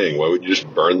to Singh, why would you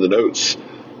just burn the notes?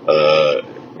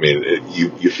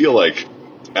 You feel like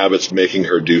Abbott's making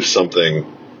her do something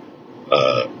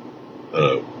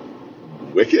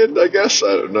wicked, I guess.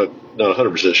 I'm not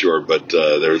 100% sure, but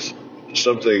there's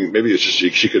something. Maybe it's just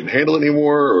she couldn't handle it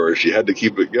anymore, or she had to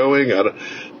keep it going.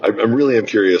 I'm really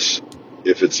curious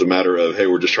if it's a matter of, hey,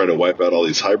 we're just trying to wipe out all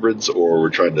these hybrids, or we're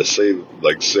trying to save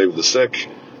the sick,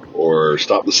 or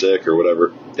stop the sick, or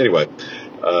whatever. Anyway,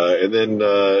 and then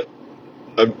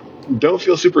I don't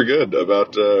feel super good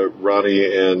about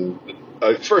Ronnie and.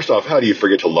 First off, how do you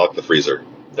forget to lock the freezer?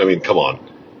 I mean, come on.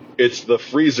 It's the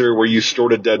freezer where you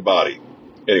stored a dead body.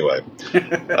 Anyway.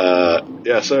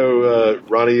 So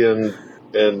Ronnie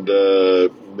and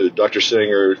Dr.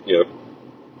 Singh are,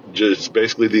 just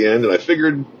basically the end. And I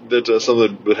figured that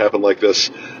something would happen like this,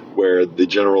 where the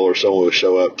general or someone would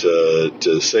show up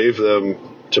to save them,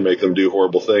 to make them do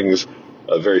horrible things,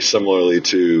 very similarly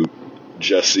to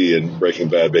Jesse in Breaking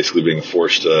Bad basically being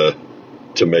forced to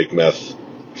make meth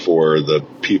for the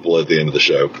people at the end of the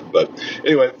show. But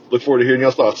anyway, look forward to hearing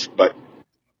y'all's thoughts. Bye.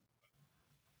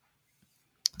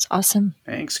 That's awesome.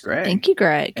 Thanks, Greg. Thank you,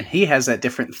 Greg. And he has that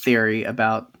different theory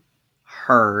about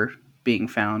her being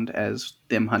found as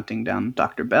them hunting down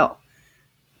Dr. Bell,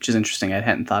 which is interesting. I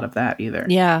hadn't thought of that either.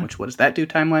 Yeah. What does that do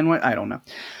timeline-wise? I don't know.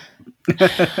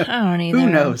 I don't either. Who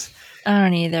knows? I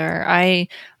don't either.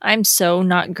 I'm so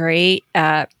not great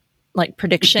at like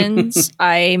predictions.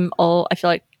 I feel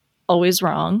like always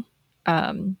wrong.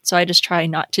 So I just try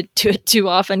not to do it too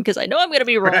often because I know I'm going to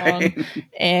be wrong. Right.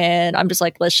 And I'm just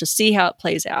like, let's just see how it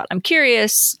plays out. I'm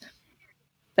curious,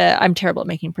 but I'm terrible at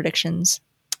making predictions.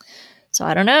 So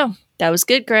I don't know. That was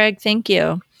good, Greg. Thank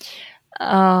you.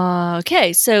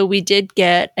 Okay. So we did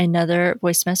get another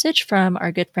voice message from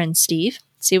our good friend Steve.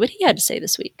 Let's see what he had to say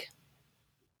this week.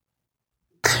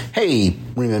 Hey,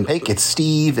 Rima and Paik, it's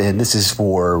Steve, and this is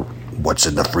for What's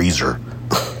in the Freezer.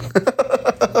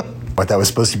 What that was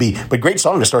supposed to be. But great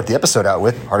song to start the episode out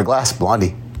with, Heart of Glass,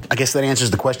 Blondie. I guess that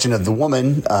answers the question of the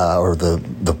woman, or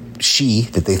the she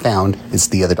that they found. It's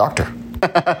the other doctor.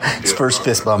 It's first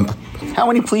fist bump How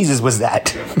many pleases was that?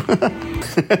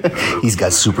 He's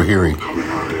got super hearing.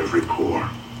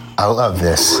 I love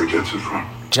this.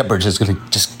 Jetbird is going to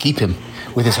just keep him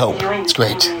with his hope. It's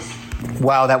great.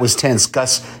 Wow, that was tense.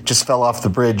 Gus just fell off the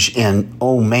bridge, and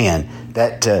oh man,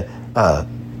 that.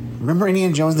 Remember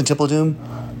Indiana Jones and the Temple of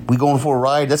Doom? We going for a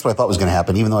ride? That's what I thought was going to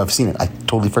happen, even though I've seen it. I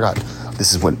totally forgot.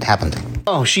 This is what happened.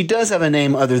 Oh, she does have a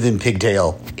name other than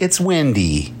Pigtail. It's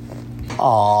Wendy.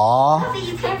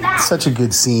 Aww. Such a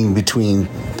good scene between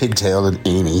Pigtail and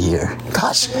Amy here.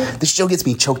 Gosh, this show gets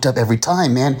me choked up every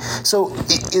time, man. So,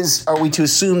 are we to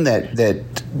assume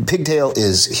that Pigtail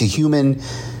is a human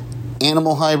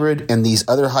animal hybrid and these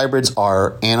other hybrids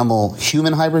are animal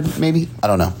human hybrid, maybe? I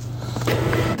don't know.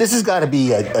 This has got to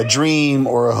be a dream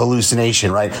or a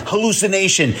hallucination, right?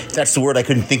 Hallucination. That's the word I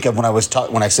couldn't think of when I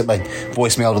sent my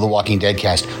voicemail to the Walking Dead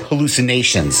cast.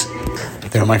 Hallucinations.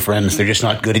 They're my friends. They're just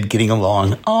not good at getting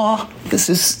along. Aw,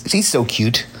 he's so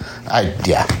cute.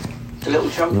 Yeah.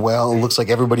 Well, looks like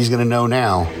everybody's going to know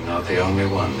now. You're not the only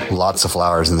one. Lots of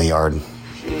flowers in the yard.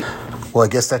 Well, I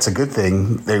guess that's a good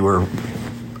thing. Or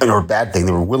a bad thing.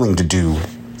 They were willing to do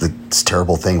this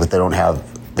terrible thing, but they're out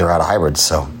of hybrids,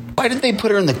 so. Why did they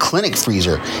put her in the clinic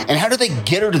freezer? And how did they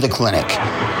get her to the clinic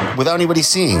without anybody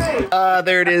seeing?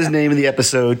 There it is, name of the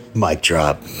episode, mic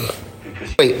drop.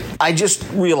 Wait, I just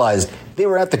realized they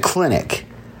were at the clinic.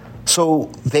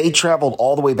 So they traveled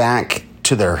all the way back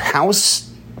to their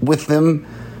house with them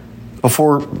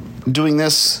before doing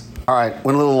this? All right,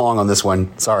 went a little long on this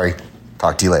one. Sorry.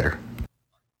 Talk to you later.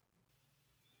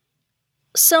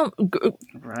 So,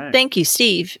 Thank you,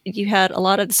 Steve. You had a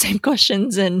lot of the same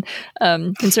questions and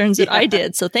concerns that I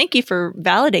did. So thank you for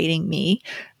validating me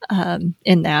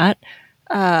in that.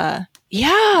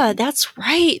 Yeah, that's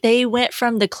right. They went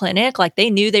from the clinic, like they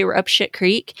knew they were up shit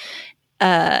creek,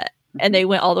 and they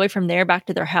went all the way from there back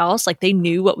to their house. Like they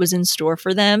knew what was in store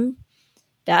for them.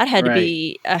 That had to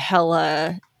be a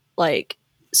hella, like,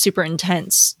 super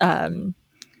intense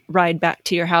ride back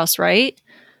to your house, right?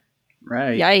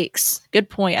 Right. Yikes. Good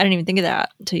point. I didn't even think of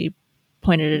that until you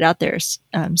pointed it out there,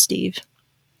 Steve.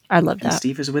 I love that. And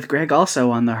Steve is with Greg also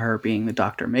on her being the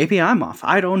doctor. Maybe I'm off.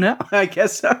 I don't know. I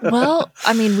guess so. Well,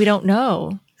 I mean, we don't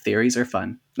know. Theories are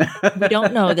fun. We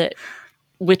don't know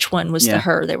which one was the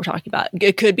her they were talking about.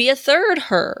 It could be a third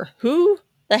her. Who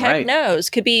the heck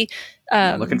knows? Could be...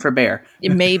 looking for Bear.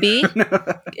 Maybe.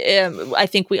 I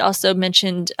think we also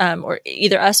mentioned, or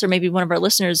either us or maybe one of our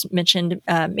listeners mentioned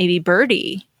maybe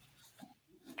Birdie.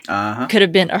 Could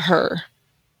have been a her.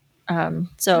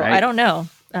 So I don't know.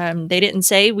 They didn't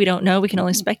say. We don't know. We can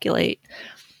only speculate.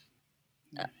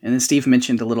 And then Steve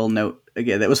mentioned a little note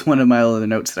again. That was one of my other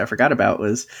notes that I forgot about,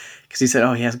 was because he said,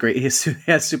 "Oh, he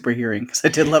has super hearing." Because I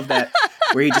did love that,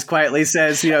 where he just quietly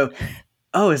says,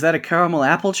 "Oh, is that a caramel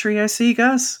apple tree I see,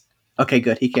 Gus?" Okay,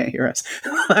 good. He can't hear us.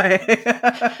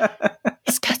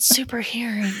 He's got super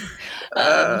hearing.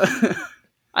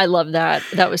 I love that.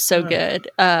 That was so good.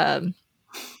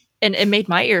 And it made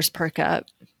my ears perk up.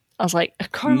 I was like, a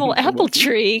caramel apple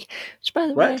tree? Which, by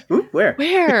the way, Ooh, where?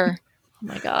 Oh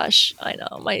my gosh. I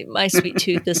know. My sweet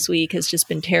tooth this week has just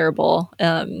been terrible.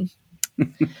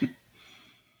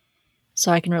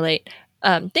 So I can relate.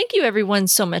 Thank you, everyone,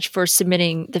 so much for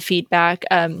submitting the feedback.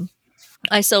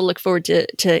 I so look forward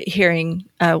to hearing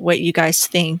what you guys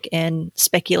think and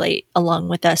speculate along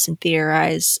with us and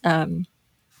theorize. And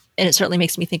it certainly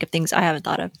makes me think of things I haven't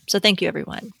thought of. So thank you,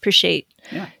 everyone. Appreciate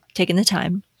taking the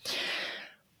time.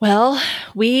 Well,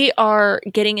 we are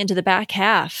getting into the back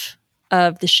half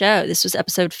of the show. This was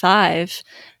episode 5,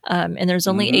 and there's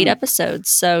only 8 episodes.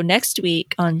 So next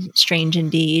week on Strange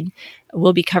Indeed,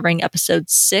 we'll be covering episode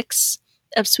 6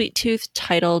 of Sweet Tooth,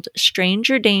 titled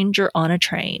Stranger Danger on a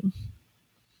Train.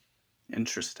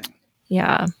 Interesting.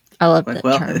 Yeah, I love that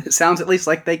term. It sounds at least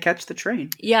like they catch the train.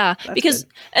 Yeah, that's because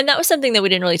good. And that was something that we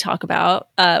didn't really talk about.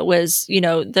 Was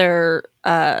their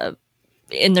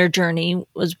in their journey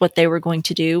was what they were going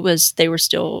to do was they were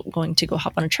still going to go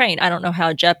hop on a train. I don't know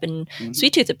how Jep and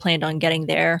Sweet Tooth had planned on getting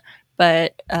there,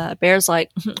 but Bear's like,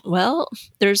 well,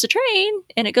 there's a train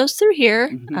and it goes through here.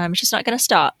 It's just not going to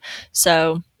stop.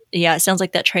 So yeah, it sounds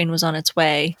like that train was on its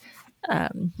way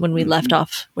when we left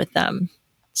off with them.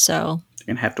 So you're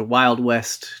gonna have to Wild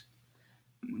West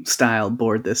style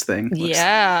board this thing.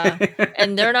 Yeah.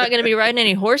 And they're not going to be riding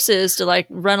any horses to like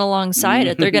run alongside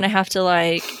it. They're going to have to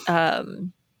like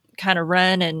kind of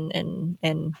run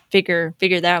and figure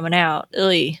that one out.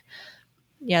 Ugh.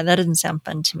 Yeah, that doesn't sound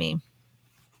fun to me.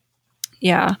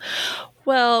 Yeah.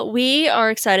 Well, we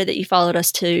are excited that you followed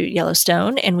us to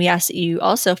Yellowstone, and we ask that you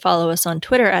also follow us on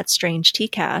Twitter at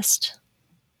StrangeTcast.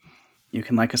 You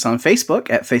can like us on Facebook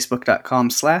at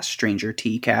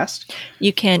facebook.com/StrangerTcast.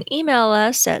 You can email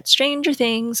us at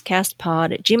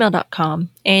strangerthingscastpod@gmail.com.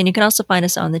 And you can also find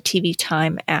us on the TV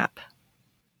Time app.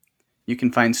 You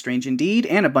can find Strange Indeed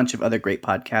and a bunch of other great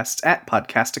podcasts at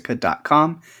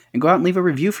podcastica.com, and go out and leave a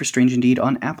review for Strange Indeed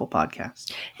on Apple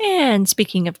Podcasts. And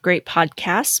speaking of great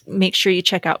podcasts, make sure you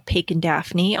check out Paige and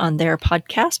Daphne on their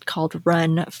podcast called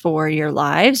Run for Your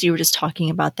Lives. You were just talking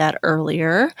about that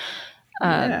earlier.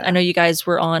 Yeah. I know you guys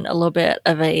were on a little bit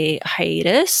of a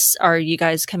hiatus. Are you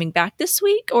guys coming back this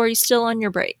week, or are you still on your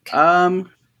break?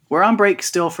 We're on break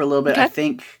still for a little bit. Okay. I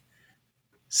think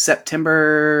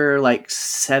September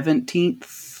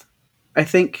 17th. I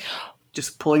think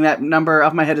just pulling that number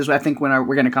off my head is I think when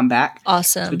we're going to come back.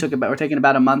 Awesome. So we're taking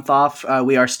about a month off.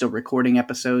 We are still recording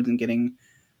episodes and getting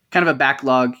kind of a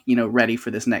backlog, ready for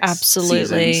this next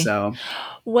Absolutely. season.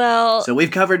 Well, So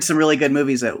we've covered some really good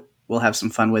movies that we'll have some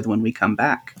fun with when we come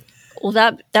back. Well,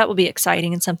 that will be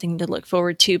exciting and something to look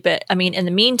forward to. But I mean, in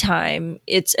the meantime,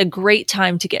 it's a great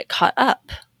time to get caught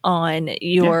up on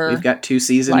your. We've got 2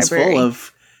 seasons library. full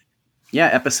of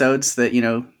episodes that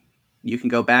you can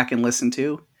go back and listen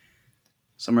to.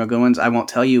 Some real good ones. I won't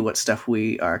tell you what stuff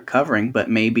we are covering, but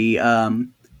maybe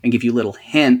and give you little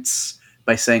hints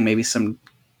by saying maybe some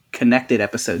connected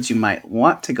episodes you might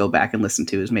want to go back and listen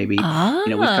to is maybe we've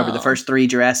covered the first 3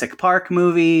 Jurassic Park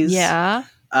movies. Yeah.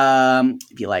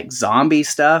 If you like zombie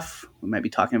stuff, we might be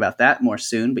talking about that more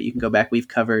soon, but you can go back. We've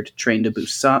covered Train to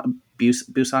Busan.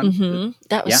 Mm-hmm.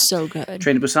 That was so good.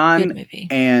 Train to Busan. Good movie.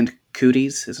 And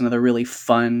Cooties is another really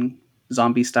fun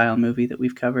zombie style movie that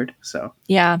we've covered. So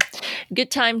yeah, good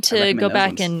time to recommend go those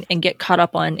back ones. and get caught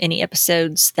up on any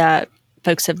episodes that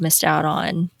folks have missed out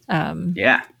on.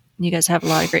 Yeah. You guys have a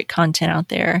lot of great content out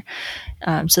there.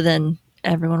 So then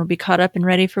everyone will be caught up and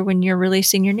ready for when you're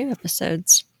releasing your new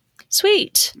episodes.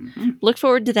 Sweet. Mm-hmm. Look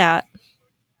forward to that.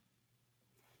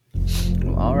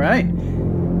 Well, all right.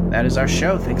 That is our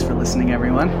show. Thanks for listening,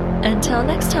 everyone. Until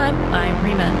next time, I'm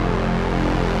Rima.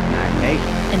 And I'm Nate.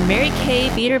 And Mary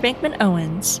Kay Beater Bankman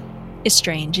Owens is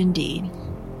strange indeed.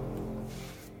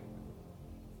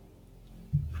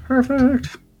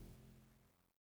 Perfect.